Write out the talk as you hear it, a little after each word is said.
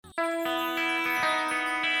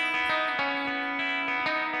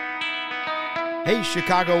Hey,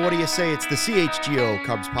 Chicago, what do you say? It's the CHGO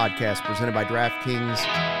Cubs podcast presented by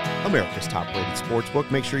DraftKings, America's top-rated sportsbook.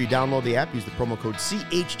 Make sure you download the app. Use the promo code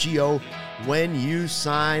CHGO when you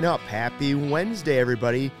sign up. Happy Wednesday,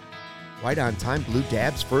 everybody. Right on time. Blue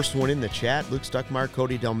Dabs, first one in the chat. Luke Stuckmeyer,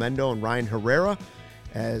 Cody Delmendo, and Ryan Herrera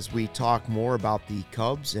as we talk more about the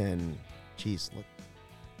Cubs. And, geez, look,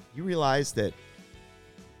 you realize that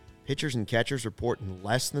pitchers and catchers report in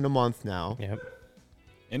less than a month now. Yep.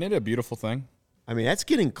 Isn't it a beautiful thing? I mean, that's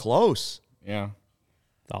getting close. Yeah.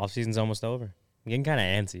 The off season's almost over. I'm getting kind of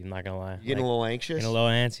antsy, I'm not going to lie. You getting a little anxious? Getting a little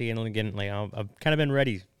antsy and getting, like, I've kind of been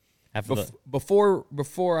ready. After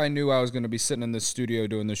Before I knew I was going to be sitting in this studio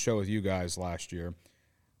doing this show with you guys last year,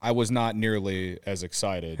 I was not nearly as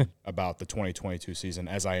excited about the 2022 season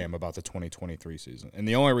as I am about the 2023 season. And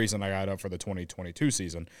the only reason I got up for the 2022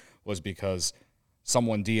 season was because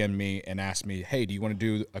someone DM'd me and asked me, hey, do you want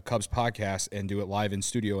to do a Cubs podcast and do it live in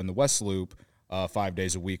studio in the West Loop 5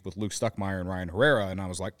 days a week with Luke Stuckmeyer and Ryan Herrera? And I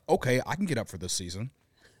was like, okay, I can get up for this season.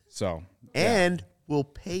 So, and we'll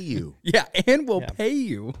pay you. Yeah, and we'll pay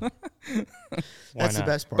you. That's the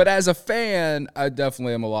best part. But as a fan, I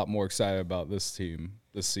definitely am a lot more excited about this team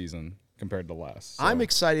this season compared to last. So. I'm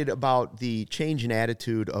excited about the change in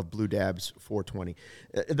attitude of Blue Dabs 420.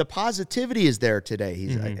 The positivity is there today.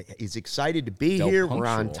 He's excited to be here. We're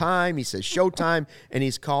on time. He says showtime, and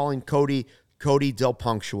he's calling Cody Del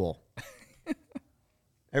Punctual.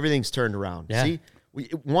 Everything's turned around. Yeah. See,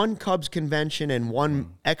 one Cubs convention and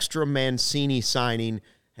one extra Mancini signing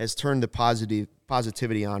has turned the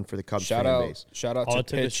positivity on for the Cubs fan base. Shout out all to it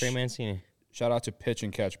took was Pitch. Trey Mancini. Shout out to Pitch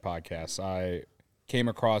and Catch podcasts. I came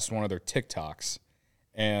across one of their TikToks,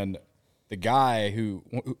 and the guy who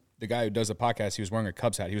does the podcast, he was wearing a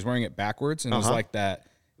Cubs hat. He was wearing it backwards, and it was like that.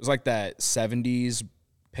 It was like that 70s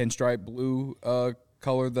pinstripe blue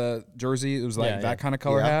color, the jersey. It was like that kind of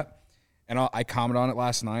color hat. And I commented on it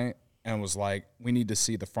last night and was like, we need to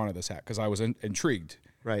see the front of this hat because I was intrigued.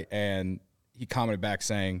 Right. And he commented back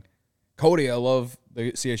saying, Cody, I love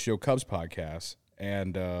the CHGO Cubs podcast.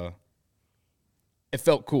 And it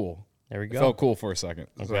felt cool. There we go. It felt cool for a second.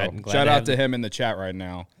 I'm So glad shout out to him in the chat right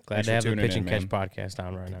now. Glad Thanks to have for the tuning Pitch and in, Catch podcast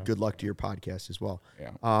on right now. Good luck to your podcast as well.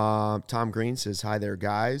 Yeah. Tom Green says, hi there,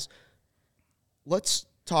 guys. Let's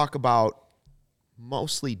talk about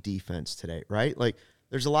mostly defense today, right? Like,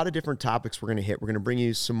 there's a lot of different topics we're going to hit. We're going to bring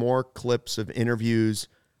you some more clips of interviews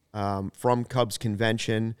from Cubs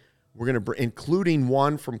convention. We're going to including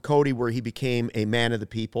one from Cody where he became a man of the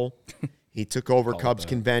people. He took over Cubs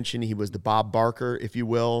convention. He was the Bob Barker, if you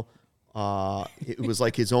will. It was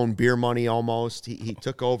like his own beer money almost. He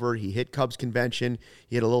took over. He hit Cubs convention.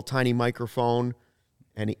 He had a little tiny microphone,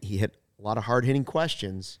 and he hit a lot of hard-hitting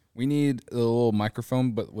questions. We need a little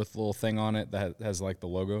microphone, but with a little thing on it that has like the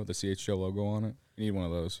logo, the CHGO logo on it. You need one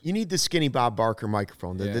of those. You need the skinny Bob Barker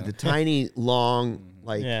microphone, the tiny, long,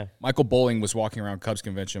 like... Yeah. Michael Bowling was walking around Cubs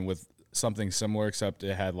convention with something similar, except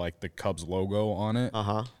it had like the Cubs logo on it.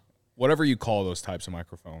 Uh-huh. Whatever you call those types of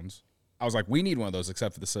microphones. I was like, we need one of those,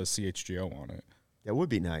 except for this says CHGO on it. That would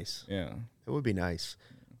be nice. Yeah. That would be nice.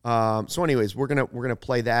 So anyways, we're gonna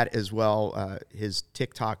play that as well, his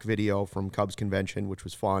TikTok video from Cubs convention, which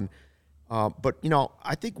was fun. But,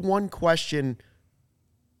 I think one question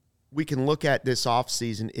we can look at this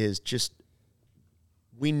offseason is just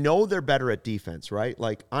we know they're better at defense, right?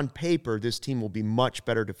 Like, on paper, this team will be much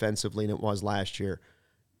better defensively than it was last year.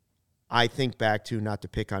 I think back to, not to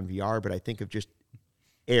pick on VR, but I think of just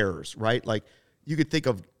errors, right? Like, you could think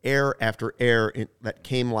of error after error that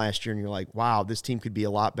came last year, and you're like, wow, this team could be a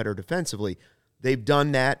lot better defensively. They've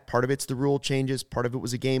done that. Part of it's the rule changes. Part of it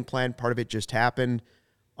was a game plan. Part of it just happened.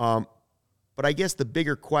 But I guess the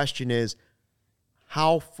bigger question is,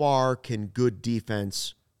 how far can good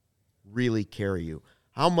defense really carry you?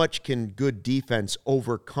 How much can good defense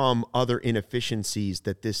overcome other inefficiencies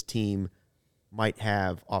that this team might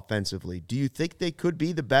have offensively? Do you think they could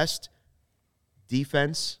be the best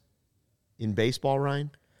defense in baseball,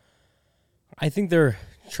 Ryan? I think they're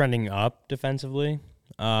trending up defensively.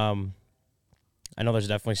 I know there's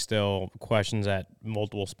definitely still questions at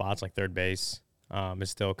multiple spots, like third base is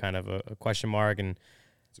still kind of a question mark. And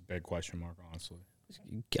It's a big question mark, honestly.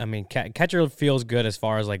 I mean, catcher feels good as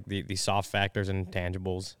far as like the soft factors and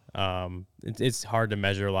tangibles. It's hard to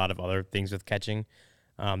measure a lot of other things with catching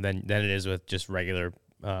than it is with just regular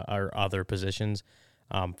or other positions.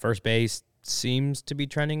 First base seems to be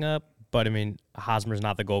trending up, but I mean, Hosmer's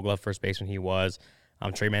not the Gold Glove first baseman he was.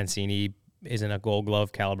 Trey Mancini isn't a Gold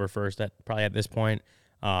Glove caliber first probably at this point.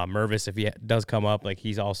 Mervis, if he does come up, like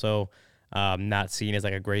he's also not seen as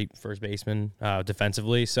like a great first baseman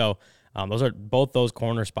defensively. So both those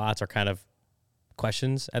corner spots are kind of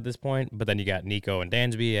questions at this point. But then you got Nico and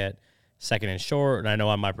Dansby at second and short. And I know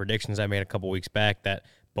on my predictions I made a couple weeks back that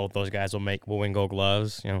both those guys will win Gold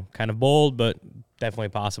Gloves. You know, kind of bold, but definitely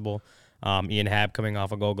possible. Ian Happ coming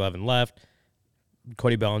off a Gold Glove and left.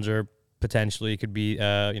 Cody Bellinger potentially could be,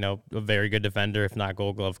 a very good defender, if not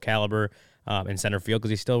Gold Glove caliber, in center field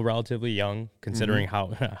because he's still relatively young, considering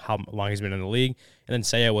how long he's been in the league. And then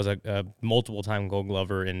Seiya was a multiple-time Gold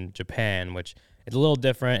Glover in Japan, which is a little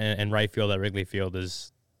different. And right field at Wrigley Field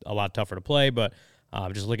is a lot tougher to play. But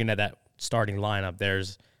just looking at that starting lineup,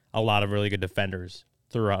 there's a lot of really good defenders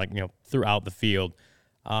throughout the field.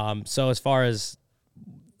 So as far as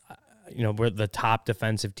where the top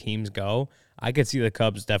defensive teams go, I could see the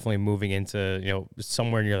Cubs definitely moving into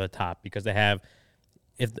somewhere near the top because they have,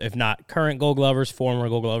 if not current Gold Glovers, former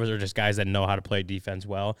Gold Glovers, or just guys that know how to play defense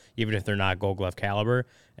well, even if they're not Gold Glove caliber,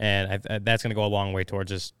 and that's going to go a long way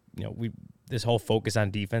towards just this whole focus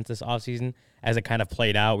on defense this offseason. As it kind of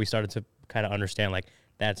played out, we started to kind of understand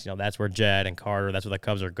that's where Jed and Carter, that's where the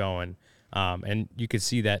Cubs are going, and you could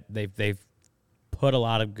see that they've put a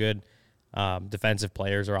lot of good defensive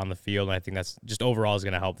players are on the field, and I think that's just overall is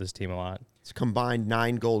going to help this team a lot. It's combined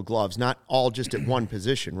 9 Gold Gloves, not all just at one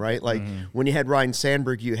position, right? Like when you had Ryan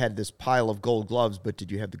Sandberg, you had this pile of Gold Gloves, but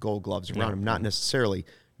did you have the Gold Gloves around him? Not necessarily.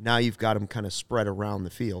 Now you've got them kind of spread around the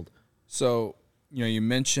field. So, you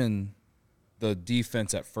mentioned the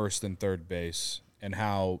defense at first and third base and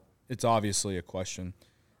how it's obviously a question.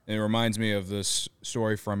 And it reminds me of this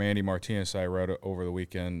story from Andy Martinez I read over the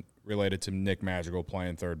weekend related to Nick Madrigal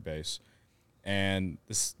playing third base. And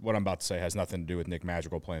this, what I'm about to say has nothing to do with Nick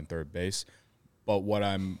Madrigal playing third base. But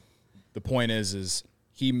the point is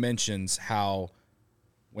he mentions how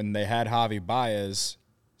when they had Javi Baez,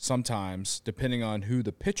 sometimes, depending on who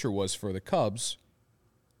the pitcher was for the Cubs,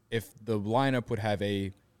 if the lineup would have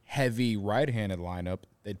a heavy right-handed lineup,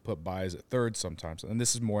 they'd put Baez at third sometimes. And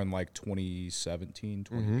this is more in like 2017,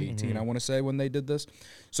 2018, I want to say, when they did this.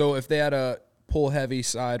 So if they had a pull-heavy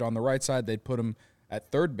side on the right side, they'd put him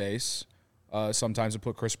at third base. Sometimes they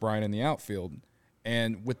put Chris Bryant in the outfield.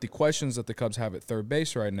 And with the questions that the Cubs have at third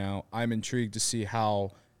base right now, I'm intrigued to see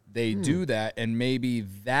how they do that. And maybe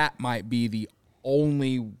that might be the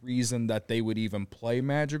only reason that they would even play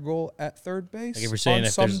Madrigal at third base. Like if we're saying on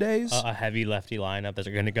if some there's days. a heavy lefty lineup that's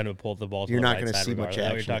going to pull the ball to You're the not right gonna side see much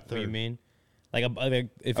regardless. action at What you third. mean?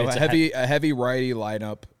 If a it's heavy righty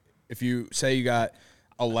lineup, if you say you got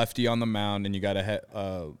a lefty on the mound and you got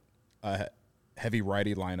a heavy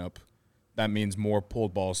righty lineup, that means more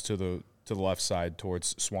pulled balls to the left side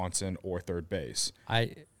towards Swanson or third base. Are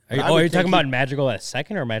you talking about Madrigal at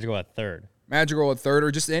second or Madrigal at third? Madrigal at third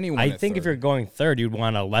or just anyone I at think third. if you're going third, you'd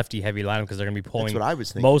want a lefty-heavy lineup because they're going to be pulling That's what I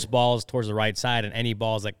was thinking. most balls towards the right side, and any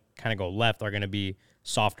balls that kind of go left are going to be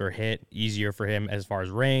softer hit, easier for him as far as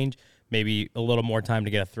range, maybe a little more time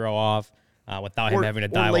to get a throw off without him having to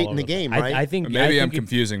dial late all in the over game, right? I think Maybe I'm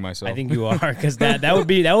confusing myself. I think you are because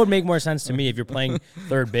that would make more sense to me if you're playing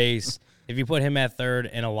third base. If you put him at third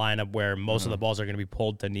in a lineup where most of the balls are going to be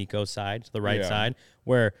pulled to Nico's side, to the right side,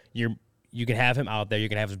 where you can have him out there, you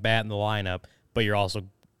can have his bat in the lineup, but you're also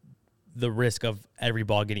the risk of every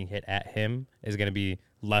ball getting hit at him is going to be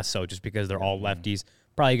less so just because they're all lefties.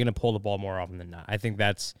 Probably going to pull the ball more often than not. I think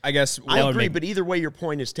that's. I guess I agree, but either way, your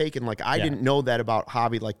point is taken. Like I didn't know that about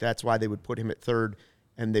Javi. Like that's why they would put him at third,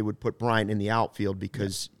 and they would put Bryant in the outfield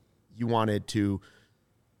because you wanted to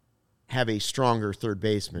have a stronger third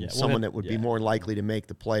baseman, someone that would be more likely to make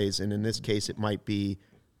the plays. And in this case, it might be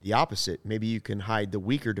the opposite. Maybe you can hide the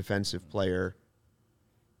weaker defensive player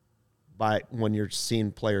by when you're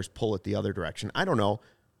seeing players pull it the other direction. I don't know.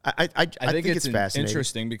 I think it's fascinating.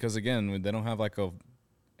 Interesting because again, they don't have like a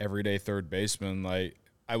everyday third baseman. Like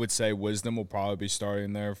I would say, Wisdom will probably be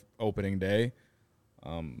starting there opening day.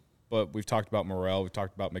 But we've talked about Morel, we've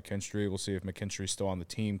talked about McKinstry. We'll see if McKinstry's still on the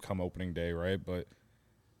team come opening day, right? But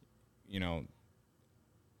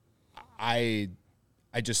I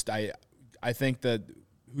think that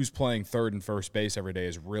who's playing third and first base every day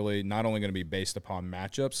is really not only going to be based upon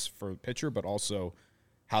matchups for the pitcher, but also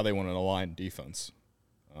how they want to align defense.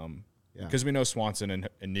 Because we know Swanson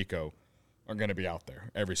and Nico are going to be out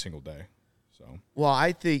there every single day. So, well,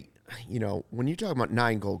 I think, when you talk about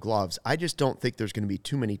 9 Gold Gloves, I just don't think there's going to be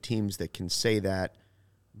too many teams that can say that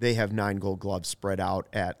they have 9 Gold Gloves spread out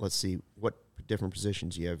at, let's see, what different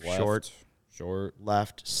positions you have? Short,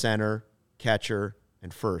 left, center, catcher,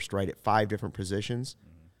 and first, right? At 5 different positions.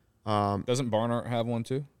 Doesn't Barnhart have one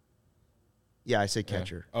too? Yeah, I say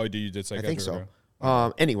catcher. Yeah. Oh, you did say catcher? I think so.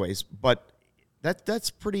 Okay. Anyways, but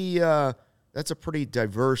that's pretty. That's a pretty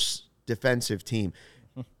diverse defensive team.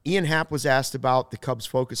 Ian Happ was asked about the Cubs'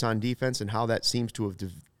 focus on defense and how that seems to have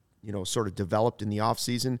sort of developed in the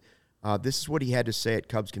offseason. This is what he had to say at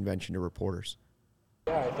Cubs convention to reporters.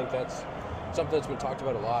 Yeah, I think that's something that's been talked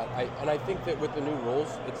about a lot. I think that with the new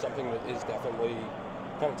rules, it's something that is definitely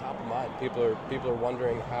kind of top of mind. People are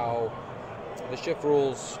wondering how the shift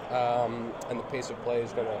rules and the pace of play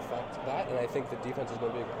is going to affect that, and I think the defense is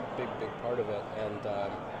going to be a big part of it. And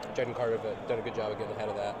Jed and Carter have done a good job of getting ahead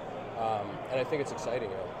of that. And I think it's exciting.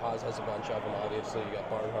 Haas has a bunch of them, obviously. You got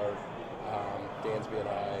Barnhart, Dansby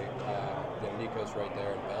and Nico's right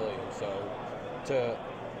there, and Belly. And so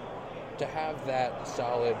to have that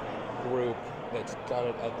solid group that's done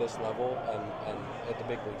it at this level and at the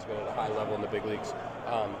big leagues, but at a high level in the big leagues,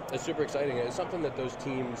 it's super exciting. It's something that those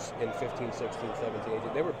teams in 15, 16, 17,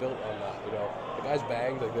 18, they were built on that. The guys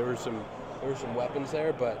banged. Like there were some weapons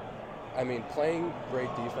there, but I mean, playing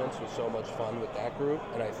great defense was so much fun with that group,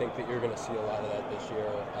 and I think that you're going to see a lot of that this year,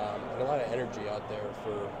 and a lot of energy out there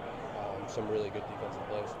for some really good defensive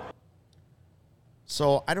plays.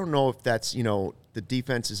 So I don't know if that's, the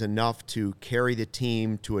defense is enough to carry the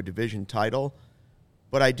team to a division title,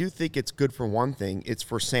 but I do think it's good for one thing. It's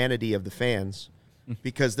for sanity of the fans,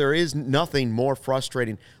 because there is nothing more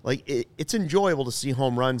frustrating. Like, it's enjoyable to see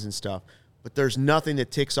home runs and stuff, but there's nothing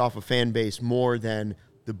that ticks off a fan base more than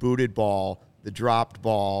the booted ball, the dropped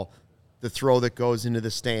ball, the throw that goes into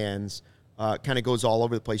the stands, kind of goes all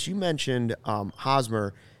over the place. You mentioned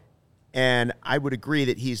Hosmer, and I would agree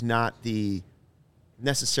that he's not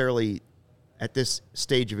necessarily at this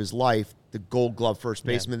stage of his life the Gold Glove first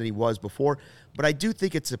baseman that he was before, but I do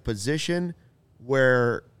think it's a position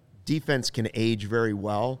where defense can age very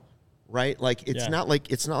well, right? Like it's not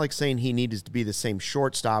like saying he needs to be the same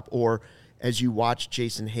shortstop, or as you watch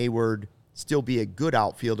Jason Hayward still be a good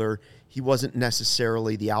outfielder, he wasn't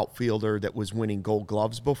necessarily the outfielder that was winning Gold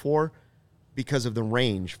Gloves before because of the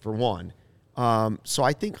range, for one. So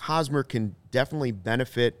I think Hosmer can definitely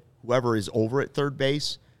benefit whoever is over at third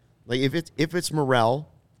base. Like if it's Morel,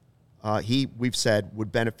 we've said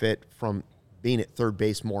would benefit from being at third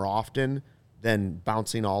base more often than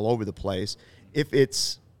bouncing all over the place. If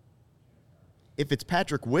it's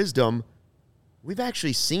Patrick Wisdom, we've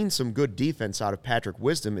actually seen some good defense out of Patrick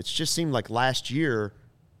Wisdom. It's just seemed like last year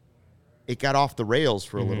it got off the rails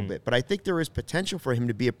for a little bit. But I think there is potential for him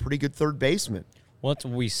to be a pretty good third baseman. Well,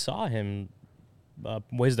 we saw him,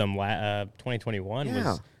 Wisdom, 2021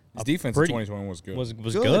 was. His defense in 2021 was good. Was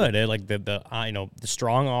good. Like the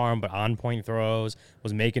strong arm, but on point throws,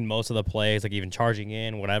 was making most of the plays, like even charging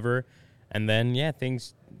in, whatever. And then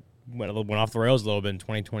things went off the rails a little bit in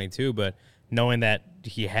 2022. But knowing that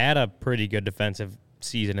he had a pretty good defensive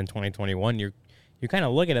season in 2021, you kind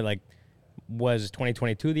of look at it like, was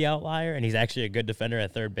 2022 the outlier, and he's actually a good defender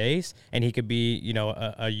at third base, and he could be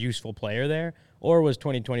a useful player there, or was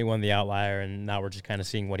 2021 the outlier, and now we're just kind of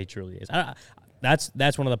seeing what he truly is.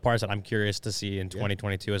 That's one of the parts that I'm curious to see in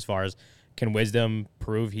 2022 as far as, can Wisdom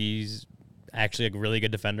prove he's actually a really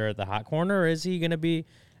good defender at the hot corner, or is he going to be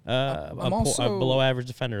a below-average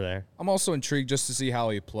defender there? I'm also intrigued just to see how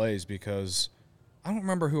he plays, because I don't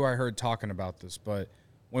remember who I heard talking about this, but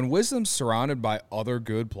when Wisdom's surrounded by other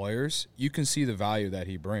good players, you can see the value that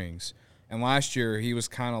he brings. And last year, he was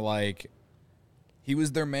kind of like, he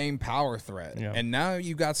was their main power threat. Yeah. And now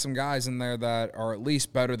you got some guys in there that are at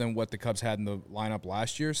least better than what the Cubs had in the lineup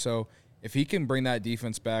last year. So if he can bring that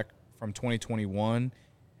defense back from 2021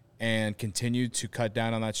 and continue to cut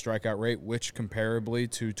down on that strikeout rate, which comparably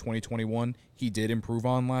to 2021, he did improve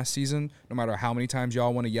on last season. No matter how many times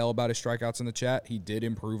y'all want to yell about his strikeouts in the chat, he did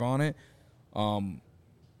improve on it.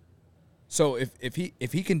 So if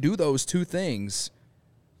he can do those two things,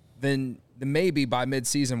 then maybe by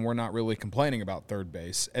midseason we're not really complaining about third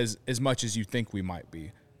base as much as you think we might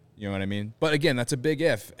be. You know what I mean? But again, that's a big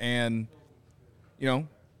if, and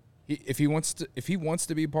if he wants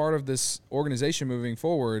to be part of this organization moving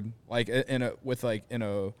forward, like in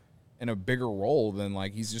a bigger role, then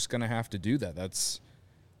like he's just gonna have to do that. That's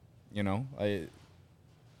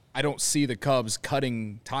I don't see the Cubs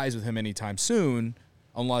cutting ties with him anytime soon,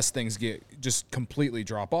 unless things just completely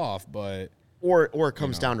drop off, but or it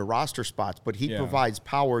comes down to roster spots. But he provides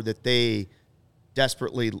power that they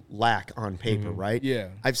desperately lack on paper, right? Yeah,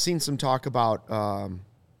 I've seen some talk about some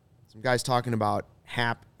guys talking about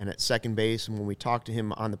Happ and at second base, and when we talked to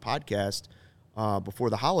him on the podcast before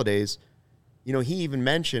the holidays, he even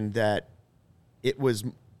mentioned that it was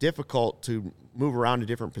difficult to move around to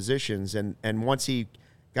different positions, and once he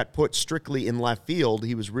got put strictly in left field,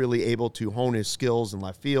 he was really able to hone his skills in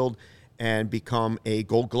left field and become a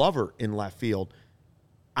Gold Glover in left field.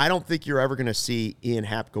 I don't think you're ever going to see Ian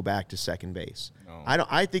Happ go back to second base. No.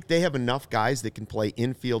 I think they have enough guys that can play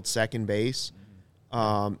infield second base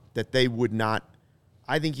that they would not.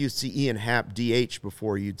 I think you'd see Ian Happ DH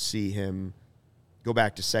before you'd see him go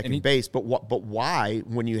back to second base. But why,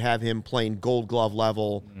 when you have him playing Gold Glove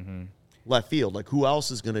level left field? Like, who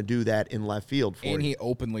else is going to do that in left field for you? And he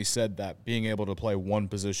openly said that being able to play one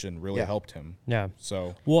position really helped him. Yeah.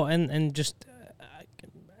 So well, and just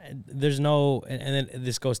there's no, and then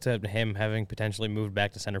this goes to him having potentially moved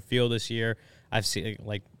back to center field this year. I've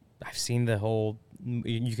seen the whole,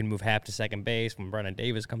 you can move Happ to second base when Brennan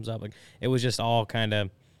Davis comes up. Like, it was just all kind of,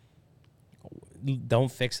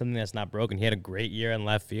 don't fix something that's not broken. He had a great year in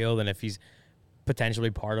left field, and if he's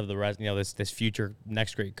potentially part of the rest, this future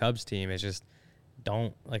next great Cubs team, it's just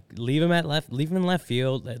don't leave him in left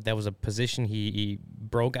field. That was a position he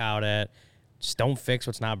broke out at. Just don't fix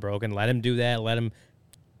what's not broken. Let him do that. Let him.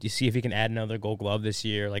 You see if he can add another Gold Glove this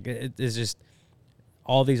year. Like, it's just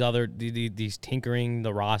all these other these tinkering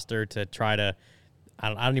the roster to try to.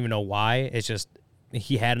 I don't even know why. It's just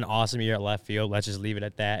he had an awesome year at left field. Let's just leave it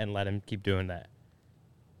at that and let him keep doing that.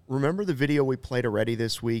 Remember the video we played already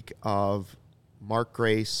this week of Mark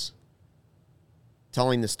Grace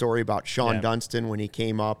telling the story about Sean Dunston when he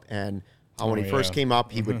came up, and how when he first came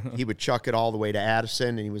up, he would chuck it all the way to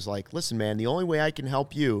Addison, and he was like, "Listen, man, the only way I can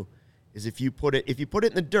help you is if you put it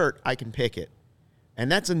in the dirt, I can pick it."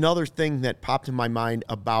 And that's another thing that popped in my mind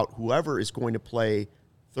about whoever is going to play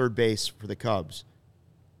third base for the Cubs.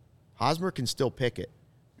 Hosmer can still pick it.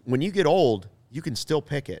 When you get old, you can still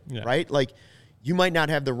pick it, right? Like, you might not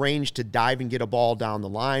have the range to dive and get a ball down the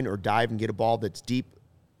line or dive and get a ball that's deep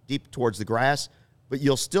towards the grass, but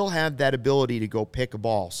you'll still have that ability to go pick a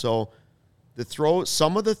ball. So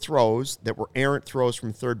some of the throws that were errant throws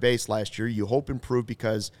from third base last year, you hope improve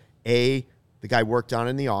because A, the guy worked on it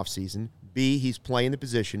in the offseason. B, he's playing the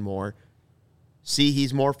position more. C,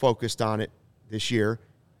 he's more focused on it this year.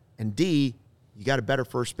 And D, you got a better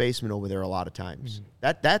first baseman over there a lot of times.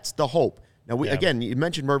 That's the hope. Now, again, you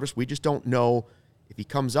mentioned Mervis. We just don't know if he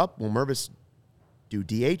comes up. Will Mervis do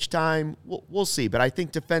DH time? We'll see. But I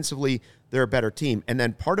think defensively, they're a better team. And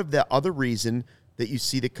then part of the other reason that you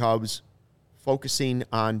see the Cubs focusing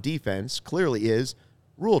on defense clearly is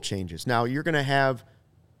rule changes. Now, you're going to have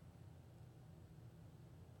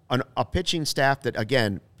a pitching staff that,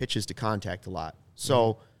 again, pitches to contact a lot.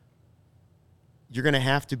 So you're going to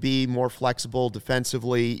have to be more flexible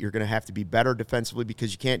defensively. You're going to have to be better defensively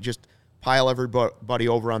because you can't just pile everybody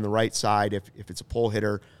over on the right side if it's a pull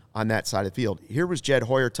hitter on that side of the field. Here was Jed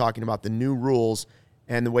Hoyer talking about the new rules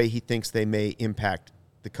and the way he thinks they may impact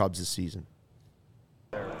the Cubs this season.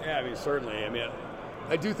 Yeah, I mean, certainly. I mean,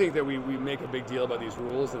 I do think that we make a big deal about these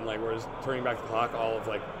rules, and we're just turning back the clock all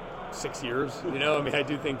of 6 years. I mean, I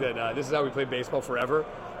do think that this is how we played baseball forever,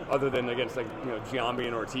 other than against Giambi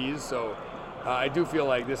and Ortiz. So I do feel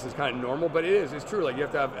like this is kind of normal, but it's true. You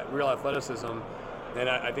have to have real athleticism, and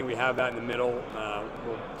I think we have that in the middle.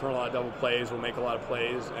 We'll turn a lot of double plays. We'll make a lot of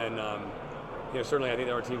plays, and certainly I think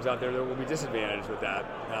there are teams out there that will be disadvantaged with that.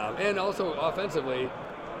 And also offensively,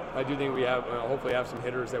 I do think we have hopefully have some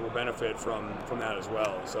hitters that will benefit from that as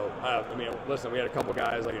well. So I mean, listen, we had a couple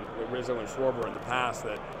guys like Rizzo and Schwarber in the past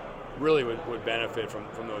that really would benefit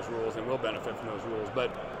from those rules and will benefit from those rules. But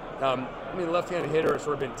I mean, the left-handed hitter has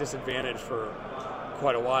sort of been disadvantaged for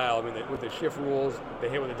quite a while. I mean, with the shift rules, they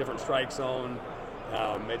hit with a different strike zone.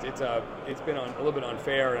 It's been a little bit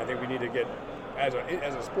unfair, and I think we need to get, as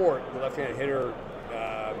a sport, the left-handed hitter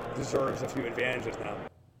deserves a few advantages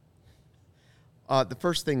now. The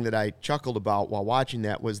first thing that I chuckled about while watching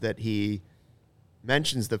that was that he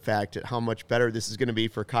mentions the fact that how much better this is going to be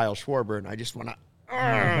for Kyle Schwarber, and I just want to,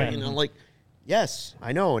 yes,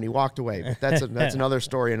 I know, and he walked away. But that's another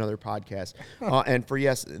story, another podcast. And for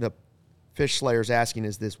the Fish Slayer's asking,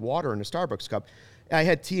 is this water in a Starbucks cup? I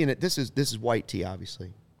had tea in it. This is white tea,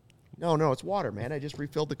 obviously. No, it's water, man. I just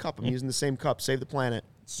refilled the cup. I'm using the same cup. Save the planet.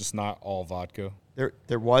 It's just not all vodka.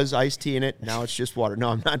 There was iced tea in it. Now it's just water. No,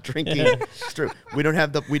 I'm not drinking. It's true. We don't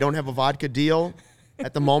have a vodka deal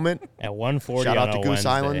at the moment. At 1:40. Shout out to Goose Wednesday.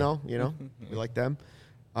 Island, though. We like them.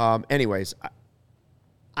 Anyways,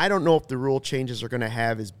 I don't know if the rule changes are going to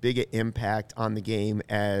have as big an impact on the game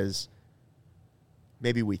as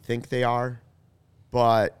maybe we think they are,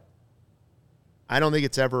 but I don't think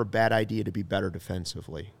it's ever a bad idea to be better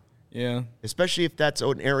defensively. Yeah. Especially if that's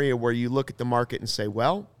an area where you look at the market and say,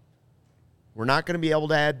 well, we're not going to be able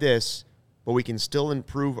to add this, but we can still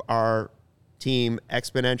improve our team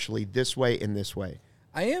exponentially this way and this way.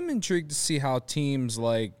 I am intrigued to see how teams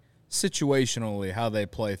situationally, how they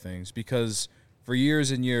play things, because for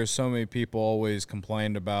years and years, so many people always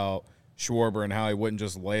complained about Schwarber and how he wouldn't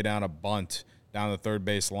just lay down a bunt down the third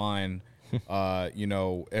base line.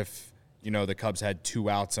 If the Cubs had 2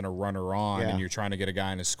 outs and a runner on, Yeah. and you're trying to get a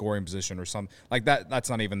guy in a scoring position or something like that. That's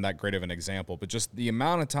not even that great of an example, but just the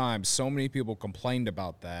amount of times so many people complained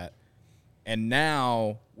about that. And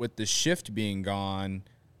now with the shift being gone,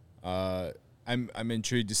 I'm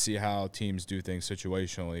intrigued to see how teams do things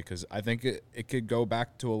situationally, because I think it could go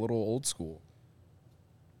back to a little old school.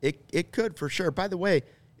 It could for sure. By the way,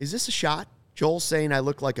 is this a shot? Joel's saying I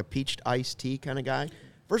look like a peached iced tea kind of guy.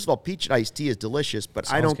 First of all, peached iced tea is delicious,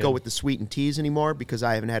 but I don't go good. with the sweetened teas anymore because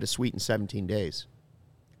I haven't had a sweet in 17 days.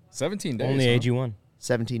 17 days. Only huh? AG1.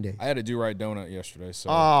 17 days. I had a do-right donut yesterday, so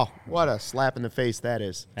Oh, what a slap in the face that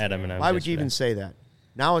is. Had M&Ms Why would you yesterday. even say that?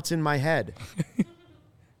 Now it's in my head.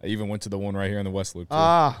 I even went to the one right here in the West Loop, too.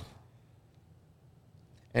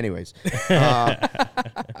 Anyways,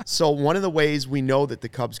 so one of the ways we know that the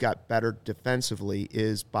Cubs got better defensively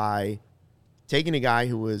is by taking a guy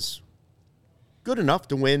who was good enough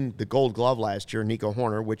to win the Gold Glove last year, Nico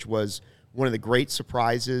Horner, which was one of the great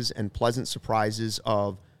surprises and pleasant surprises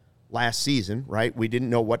of last season, right? We didn't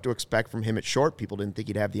know what to expect from him at short. People didn't think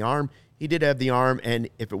he'd have the arm. He did have the arm, and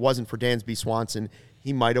if it wasn't for Dansby Swanson,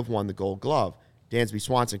 he might have won the Gold Glove. Dansby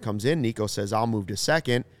Swanson comes in. Nico says, I'll move to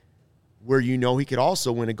second, where he could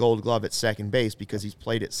also win a Gold Glove at second base because he's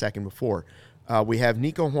played at second before. We have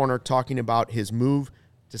Nico Horner talking about his move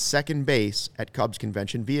to second base at Cubs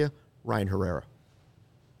convention via Ryan Herrera.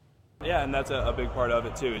 Yeah, and that's a big part of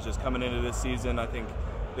it too. Is just coming into this season, I think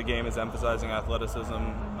the game is emphasizing athleticism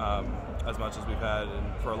as much as we've had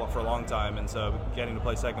for a long time, and so getting to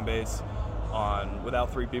play second base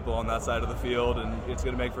without 3 people on that side of the field, and it's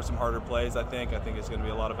going to make for some harder plays. I think it's going to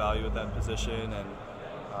be a lot of value at that position, and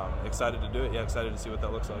excited to do it. Yeah, excited to see what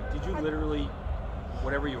that looks like. Did you literally,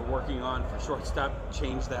 whatever you were working on for shortstop,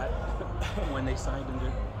 change that when they signed him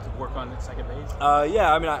to work on at second base?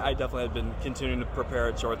 Yeah, I mean, I definitely had been continuing to prepare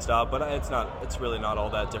at shortstop, but it's really not all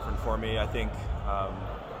that different for me. I think I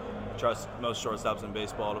trust most shortstops in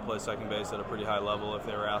baseball to play second base at a pretty high level if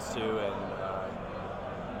they were asked to, and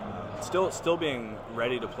still being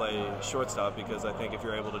ready to play shortstop, because I think if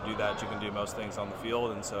you're able to do that, you can do most things on the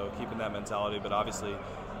field, and so keeping that mentality, but obviously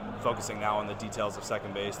focusing now on the details of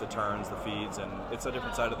second base, the turns, the feeds, and it's a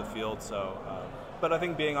different side of the field. So, but I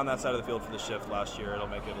think being on that side of the field for the shift last year, it'll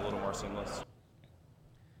make it a little more seamless.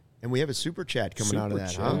 And we have a super chat coming out of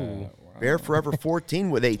that, Super huh? chat. Wow. Bear Forever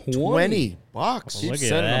 14 with a 20 bucks. Keep Look at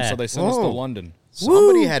sending them, so that. they send us to Whoa. London.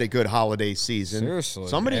 Somebody had a good holiday season. Seriously,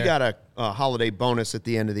 Somebody yeah. got a holiday bonus at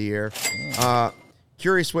the end of the year.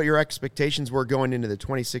 Curious what your expectations were going into the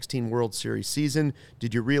 2016 World Series season.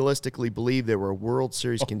 Did you realistically believe they were a World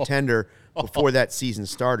Series contender before that season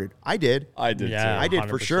started? I did. I did, Yeah. too. I did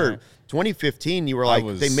for 100%. sure. 2015, you were like,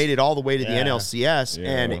 was- they made it all the way to the Yeah. NLCS,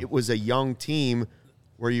 and Yeah. it was a young team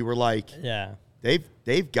where you were like, Yeah.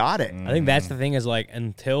 they've got it. I think that's the thing is, like,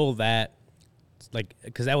 until that, like,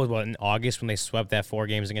 because that was, in August when they swept that 4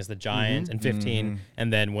 games against the Giants in 15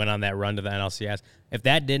 and then went on that run to the NLCS. If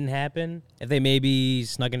that didn't happen, if they maybe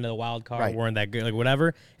snuck into the wild card, Right. weren't that good, like, whatever,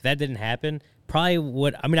 if that didn't happen, probably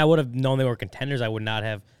would, I mean, I would have known they were contenders. I would not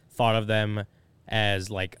have thought of them as,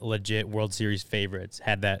 like, legit World Series favorites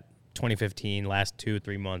had that 2015 last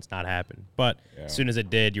 2-3 months not happened. But as soon as it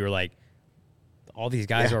did, you were like, all these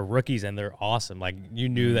guys Yeah. are rookies and they're awesome. Like, you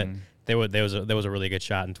knew that there was a really good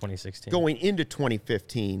shot in 2016. Going into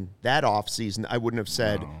 2015, that offseason, I wouldn't have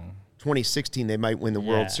said 2016 they might win the Yeah.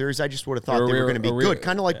 World Series. I just would have thought Are they we- were going to be are we- good,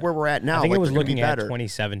 kind of like where we're at now. I think like it was they're gonna be looking at better.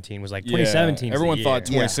 2017 was like Yeah. 2017. Everyone thought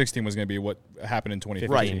Yeah. 2016 was going to be what happened in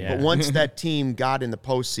 2015. Right, yeah. but once that team got in the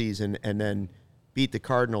postseason and then beat the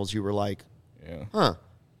Cardinals, you were like, Yeah. huh.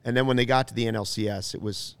 And then when they got to the NLCS, it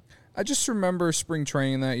was I just remember spring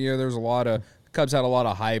training that year. There was a lot of Cubs had a lot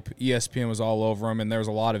of hype. ESPN was all over them, and there was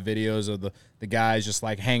a lot of videos of the guys just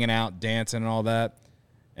like hanging out, dancing, and all that.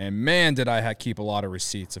 And man, did I keep a lot of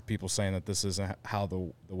receipts of people saying that this isn't how the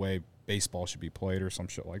way baseball should be played or some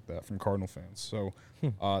shit like that from Cardinal fans. So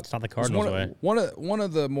It's not the it was Cardinals' way. one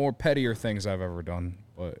of the more pettier things I've ever done,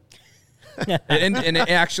 but and it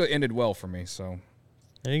actually ended well for me. So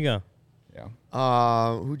There you go.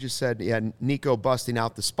 yeah. who just said, yeah, Nico busting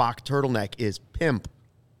out the Spock turtleneck is pimp.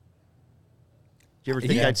 Do you ever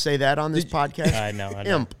think Yeah. I'd say that on this podcast? I know.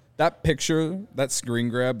 Pimp. That picture, that screen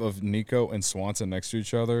grab of Nico and Swanson next to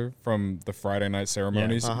each other from the Friday night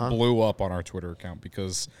ceremonies blew up on our Twitter account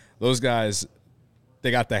because those guys,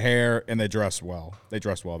 they got the hair and they dressed well. They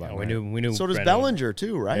dressed well that We night. knew. So does Brendan- Bellinger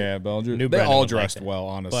too, right? Yeah, Bellinger. Knew They Brendan all would like dressed that. well,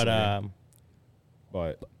 honestly. But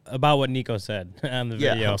But about what Nico said on the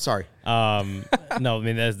Yeah, video. I'm sorry. No, I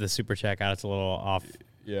mean that's the super check out. It's a little off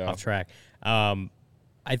track.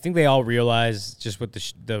 I think they all realize just with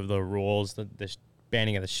the rules, the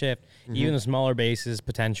banning of the shift, even the smaller bases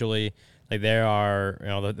potentially, Like there are,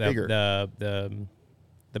 Bigger.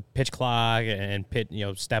 the pitch clock and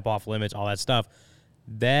step off limits, all that stuff.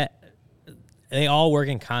 That they all work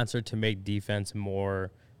in concert to make defense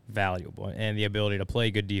more valuable and the ability to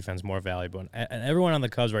play good defense more valuable. And everyone on the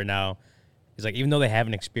Cubs right now is like, even though they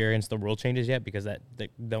haven't experienced the rule changes yet because that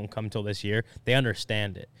don't come till this year, they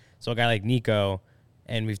understand it. So a guy like Nico,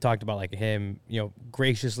 and we've talked about like him,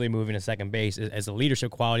 graciously moving to second base as a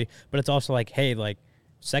leadership quality, but it's also like, hey, like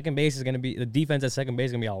second base is going to be, the defense at second base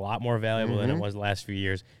is going to be a lot more valuable than it was the last few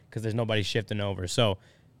years because there's nobody shifting over. So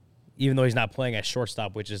even though he's not playing at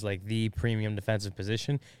shortstop, which is like the premium defensive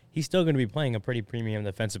position, he's still going to be playing a pretty premium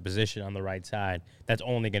defensive position on the right side. That's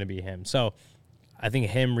only going to be him. So I think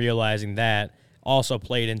him realizing that also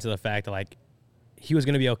played into the fact that like he was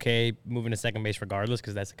going to be okay moving to second base regardless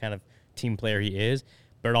because that's the kind of team player he is.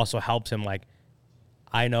 But it also helps him like,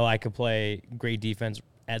 I know I could play great defense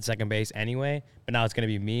at second base anyway, but now it's going to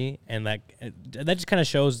be me. And like that just kind of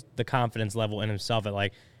shows the confidence level in himself that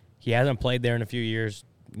like he hasn't played there in a few years.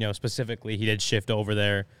 Specifically, he did shift over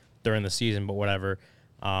there during the season, but whatever.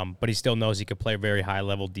 But he still knows he could play very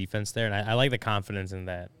high-level defense there, and I like the confidence in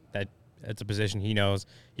that. That it's a position he knows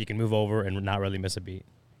he can move over and not really miss a beat.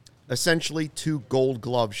 Essentially, 2 Gold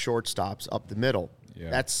Glove shortstops up the middle.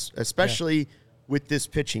 Yeah. That's especially with this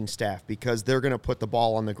pitching staff because they're going to put the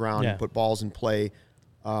ball on the ground and put balls in play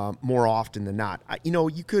more often than not.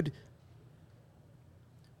 You could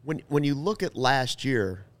when you look at last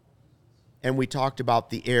year. And we talked about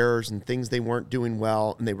the errors and things they weren't doing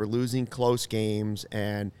well, and they were losing close games.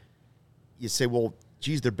 And you say, well,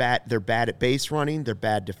 geez, they're bad at base running. They're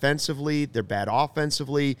bad defensively. They're bad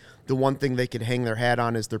offensively. The one thing they could hang their hat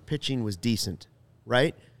on is their pitching was decent,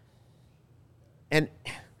 right? And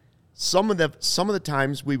some of the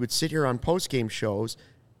times we would sit here on post-game shows,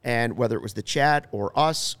 and whether it was the chat or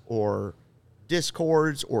us or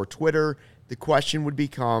Discords or Twitter, the question would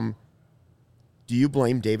become, do you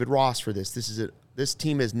blame David Ross for this? This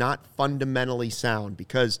team is not fundamentally sound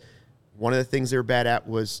because one of the things they were bad at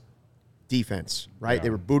was defense, right? Yeah. They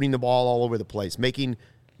were booting the ball all over the place, making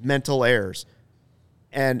mental errors.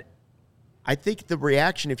 And I think the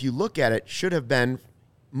reaction, if you look at it, should have been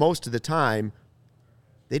most of the time,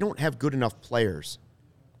 they don't have good enough players.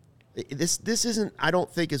 This isn't, I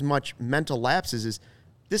don't think, as much mental lapses as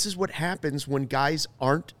this is what happens when guys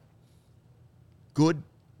aren't good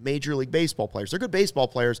Major League Baseball players. They're good baseball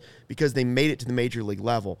players because they made it to the Major League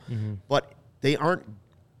level, but they aren't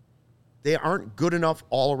good enough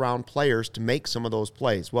all-around players to make some of those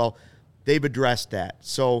plays. Well, they've addressed that.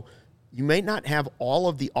 So you may not have all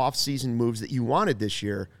of the offseason moves that you wanted this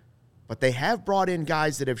year, but they have brought in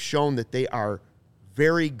guys that have shown that they are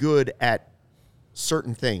very good at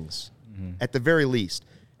certain things, at the very least.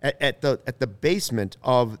 At the basement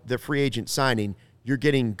of the free agent signing, you're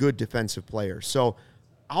getting good defensive players. So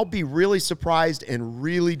I'll be really surprised and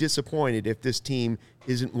really disappointed if this team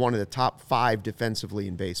isn't one of the top 5 defensively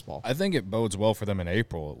in baseball. I think it bodes well for them in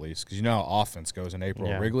April, at least, because you know how offense goes in April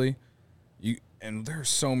at Wrigley. And there are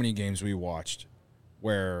so many games we watched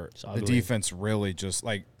where the defense really just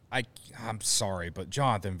like I'm sorry, but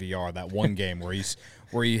Jonathan VR, that one game where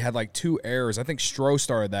he had like 2 errors. I think Stroh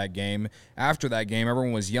started that game. After that game,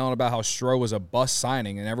 everyone was yelling about how Stroh was a bust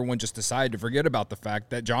signing, and everyone just decided to forget about the fact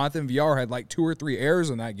that Jonathan VR had like 2 or 3 errors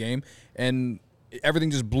in that game, and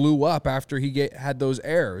everything just blew up after he had those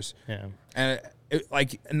errors. Yeah. And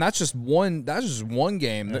that's just one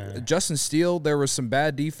game. Justin Steele, there was some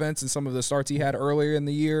bad defense in some of the starts he had earlier in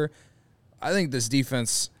the year. I think this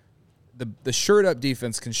defense, the shirt up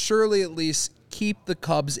defense, can surely at least keep the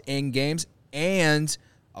Cubs in games and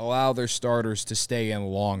allow their starters to stay in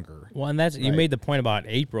longer. Well, and that's you made the point about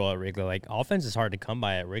April at Wrigley. Like, offense is hard to come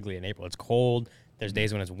by at Wrigley in April. It's cold. There's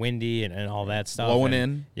days when it's windy and all that stuff. Blowing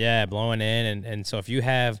in. Yeah, blowing in. And so if you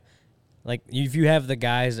have the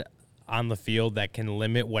guys on the field that can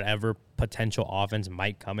limit whatever potential offense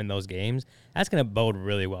might come in those games, that's going to bode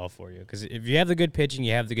really well for you. Because if you have the good pitching,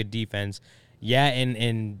 you have the good defense. Yeah,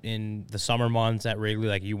 in the summer months at Wrigley,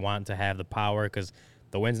 like, you want to have the power because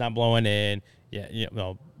the wind's not blowing in.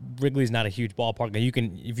 Yeah, Wrigley's not a huge ballpark. You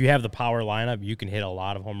can, if you have the power lineup, you can hit a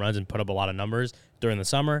lot of home runs and put up a lot of numbers during the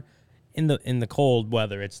summer. In the cold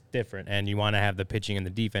weather, it's different, and you want to have the pitching and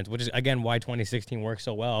the defense, which is, again, why 2016 worked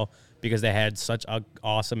so well, because they had such an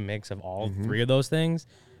awesome mix of all 3 of those things.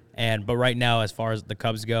 But right now, as far as the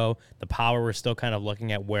Cubs go, the power, we're still kind of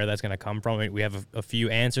looking at where that's going to come from. We have a few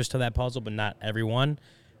answers to that puzzle, but not every one.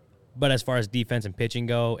 But as far as defense and pitching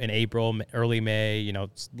go, in April, early May,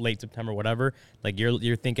 late September, whatever, like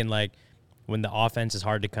you're thinking like when the offense is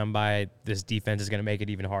hard to come by, this defense is going to make it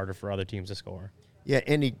even harder for other teams to score. Yeah,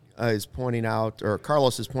 Andy is pointing out, or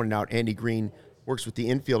Carlos is pointing out, Andy Green works with the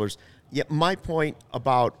infielders. Yeah, my point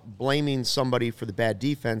about blaming somebody for the bad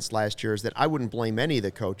defense last year is that I wouldn't blame any of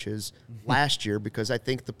the coaches last year because I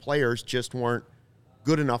think the players just weren't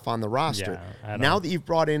good enough on the roster. Yeah, now that you've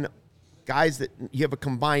brought in guys that you have a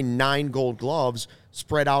combined 9 Gold Gloves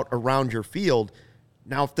spread out around your field,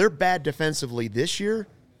 now if they're bad defensively this year,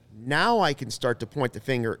 now I can start to point the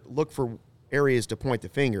finger, look for areas to point the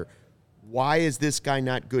finger. Why is this guy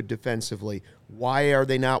not good defensively? Why are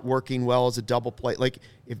they not working well as a double play? Like,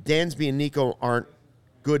 if Dansby and Nico aren't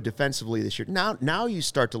good defensively this year, now you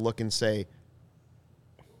start to look and say,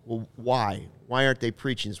 well, why? Why aren't they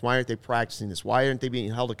preaching this? Why aren't they practicing this? Why aren't they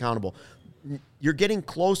being held accountable? You're getting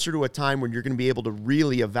closer to a time when you're going to be able to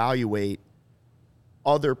really evaluate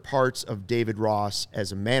other parts of David Ross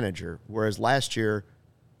as a manager, whereas last year,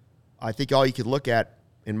 I think all you could look at,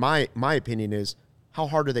 in my opinion, is how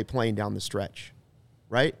hard are they playing down the stretch,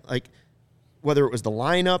 right? Like, whether it was the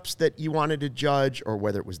lineups that you wanted to judge or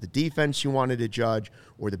whether it was the defense you wanted to judge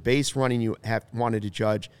or the base running you wanted to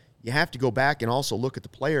judge, you have to go back and also look at the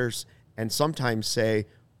players and sometimes say,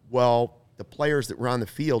 well, the players that were on the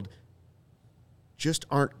field just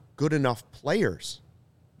aren't good enough players.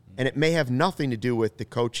 And it may have nothing to do with the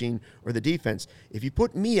coaching or the defense. If you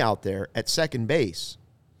put me out there at second base,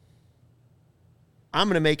 I'm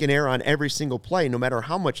going to make an error on every single play, no matter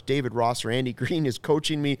how much David Ross or Andy Green is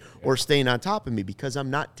coaching me or staying on top of me, because I'm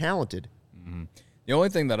not talented. Mm-hmm. The only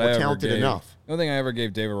thing that I ever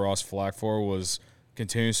gave David Ross flack for was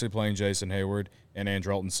continuously playing Jason Hayward and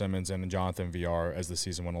Andrelton Simmons and Jonathan VR as the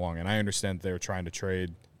season went along. And I understand they were trying to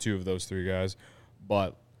trade 2 of those 3 guys,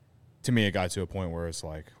 but to me it got to a point where it's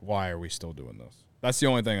like, why are we still doing this? That's the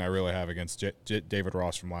only thing I really have against David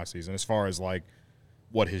Ross from last season, as far as like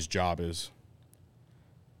what his job is.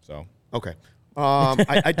 So okay,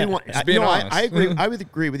 I do want. I agree. I would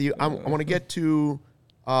agree with you. I want to get to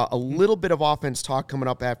a little bit of offense talk coming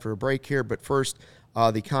up after a break here, but first,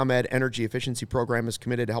 the ComEd Energy Efficiency Program is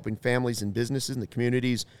committed to helping families and businesses in the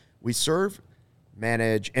communities we serve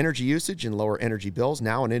manage energy usage and lower energy bills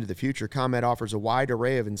now and into the future. ComEd offers a wide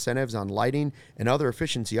array of incentives on lighting and other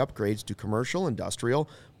efficiency upgrades to commercial, industrial,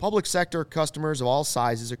 public sector customers of all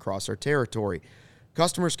sizes across our territory.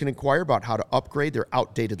 Customers can inquire about how to upgrade their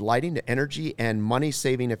outdated lighting to energy and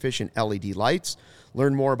money-saving efficient LED lights,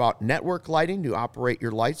 learn more about network lighting to operate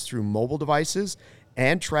your lights through mobile devices,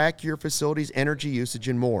 and track your facility's energy usage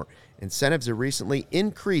and more. Incentives have recently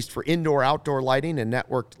increased for indoor-outdoor lighting and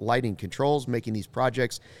networked lighting controls, making these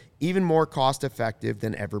projects even more cost-effective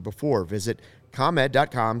than ever before. Visit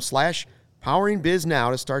ComEd.com/poweringbiz now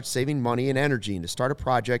to start saving money and energy. And to start a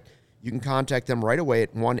project, you can contact them right away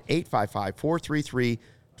at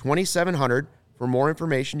 1-855-433-2700. For more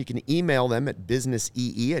information, you can email them at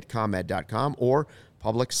businessee@comed.com or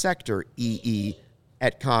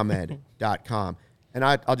publicsectoree@comed.com. And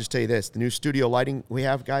I'll just tell you this, the new studio lighting we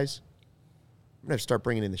have, guys, I'm going to start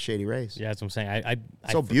bringing in the Shady Rays. Yeah, that's what I'm saying.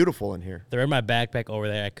 So beautiful in here. They're in my backpack over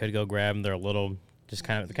there. I could go grab them. They're a little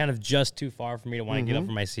kind of just too far for me to want to get up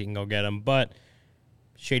from my seat and go get them. But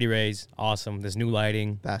Shady Rays, awesome. This new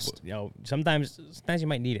lighting, best. You know, sometimes you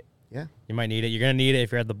might need it. Yeah, you might need it. You're gonna need it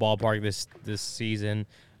if you're at the ballpark this season.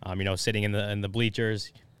 You know, sitting in the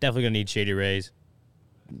bleachers. Definitely gonna need Shady Rays.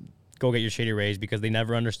 Go get your Shady Rays, because they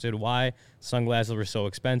never understood why sunglasses were so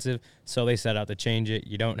expensive. So they set out to change it.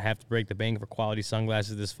 You don't have to break the bank for quality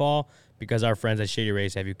sunglasses this fall, because our friends at Shady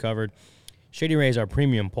Rays have you covered. Shady Rays are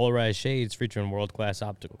premium polarized shades featuring world-class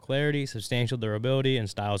optical clarity, substantial durability, and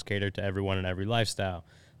styles catered to everyone and every lifestyle.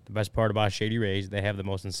 The best part about Shady Rays, they have the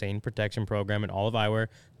most insane protection program in all of eyewear,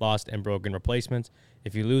 lost and broken replacements.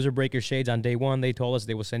 If you lose or break your shades on day one, they told us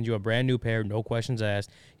they will send you a brand new pair, no questions asked.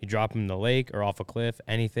 You drop them in the lake or off a cliff,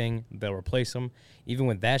 anything, they'll replace them. Even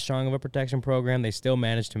with that strong of a protection program, they still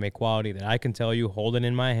manage to make quality that I can tell you, holding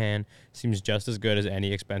in my hand, seems just as good as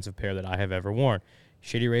any expensive pair that I have ever worn.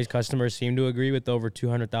 Shady Rays customers seem to agree with over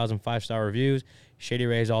 200,000 5-star reviews. Shady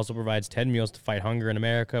Rays also provides 10 meals to fight hunger in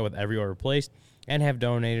America with every order placed, and have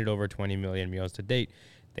donated over 20 million meals to date.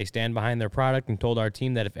 They stand behind their product and told our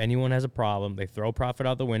team that if anyone has a problem, they throw profit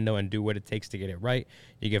out the window and do what it takes to get it right.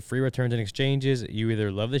 You get free returns and exchanges. You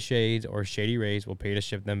either love the shades or Shady Rays will pay to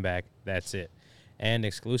ship them back. That's it. And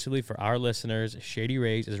exclusively for our listeners, Shady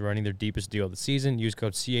Rays is running their deepest deal of the season. Use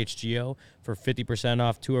code CHGO for 50%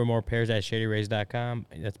 off 2 or more pairs at ShadyRays.com.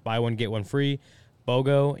 That's buy one, get one free.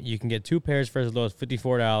 BOGO, you can get 2 pairs for as low as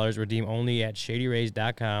 $54. Redeem only at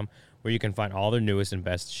ShadyRays.com, where you can find all their newest and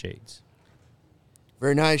best shades.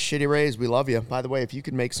 Very nice, Shady Rays. We love you. By the way, if you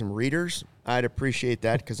could make some readers, I'd appreciate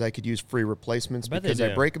that, because I could use free replacements, because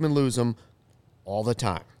I break them and lose them all the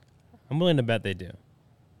time. I'm willing to bet they do.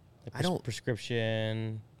 I don't.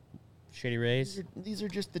 Prescription Shady Rays. These are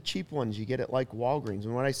just the cheap ones you get at like Walgreens.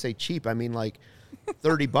 And when I say cheap, I mean like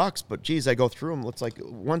 $30. But geez, I go through them. It's like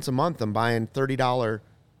once a month I'm buying $30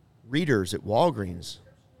 readers at Walgreens.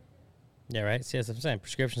 Yeah, right. See, that's what I'm saying.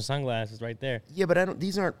 Prescription sunglasses, right there. Yeah, but I don't.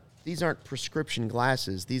 These aren't prescription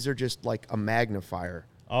glasses. These are just like a magnifier.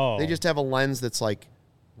 Oh, They just have a lens that's like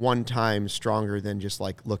 1 time stronger than just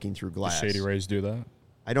like looking through glass. Shady Rays do that?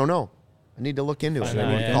 I don't know. I need to look into Find it.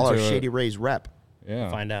 out, yeah. Call our Into it. Shady Rays rep. Yeah.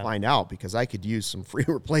 find out. Find out because I could use some free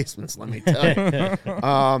replacements. Let me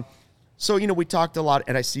tell you. So, we talked a lot,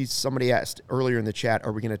 and I see somebody asked earlier in the chat,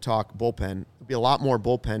 are we going to talk bullpen? There'll be a lot more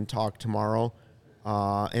bullpen talk tomorrow,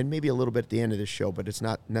 and maybe a little bit at the end of this show, but it's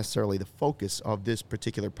not necessarily the focus of this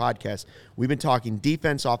particular podcast. We've been talking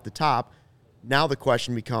defense off the top. Now the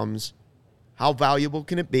question becomes, how valuable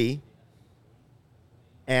can it be?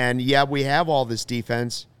 And, yeah, we have all this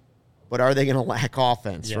defense, but are they going to lack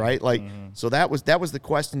offense, right? Like, so that was the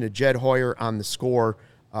question to Jed Hoyer on The Score.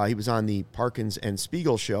 He was on the Parkins and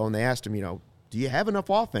Spiegel show, and they asked him, do you have enough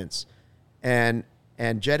offense? And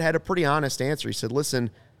Jed had a pretty honest answer. He said,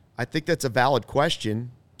 listen, I think that's a valid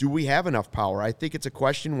question. Do we have enough power? I think it's a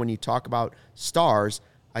question when you talk about stars.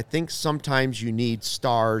 I think sometimes you need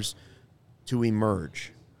stars to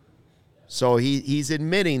emerge. So he's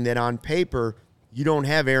admitting that on paper, you don't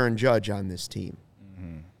have Aaron Judge on this team.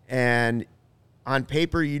 And on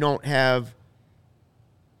paper, you don't have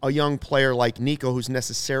a young player like Nico who's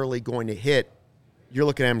necessarily going to hit. You're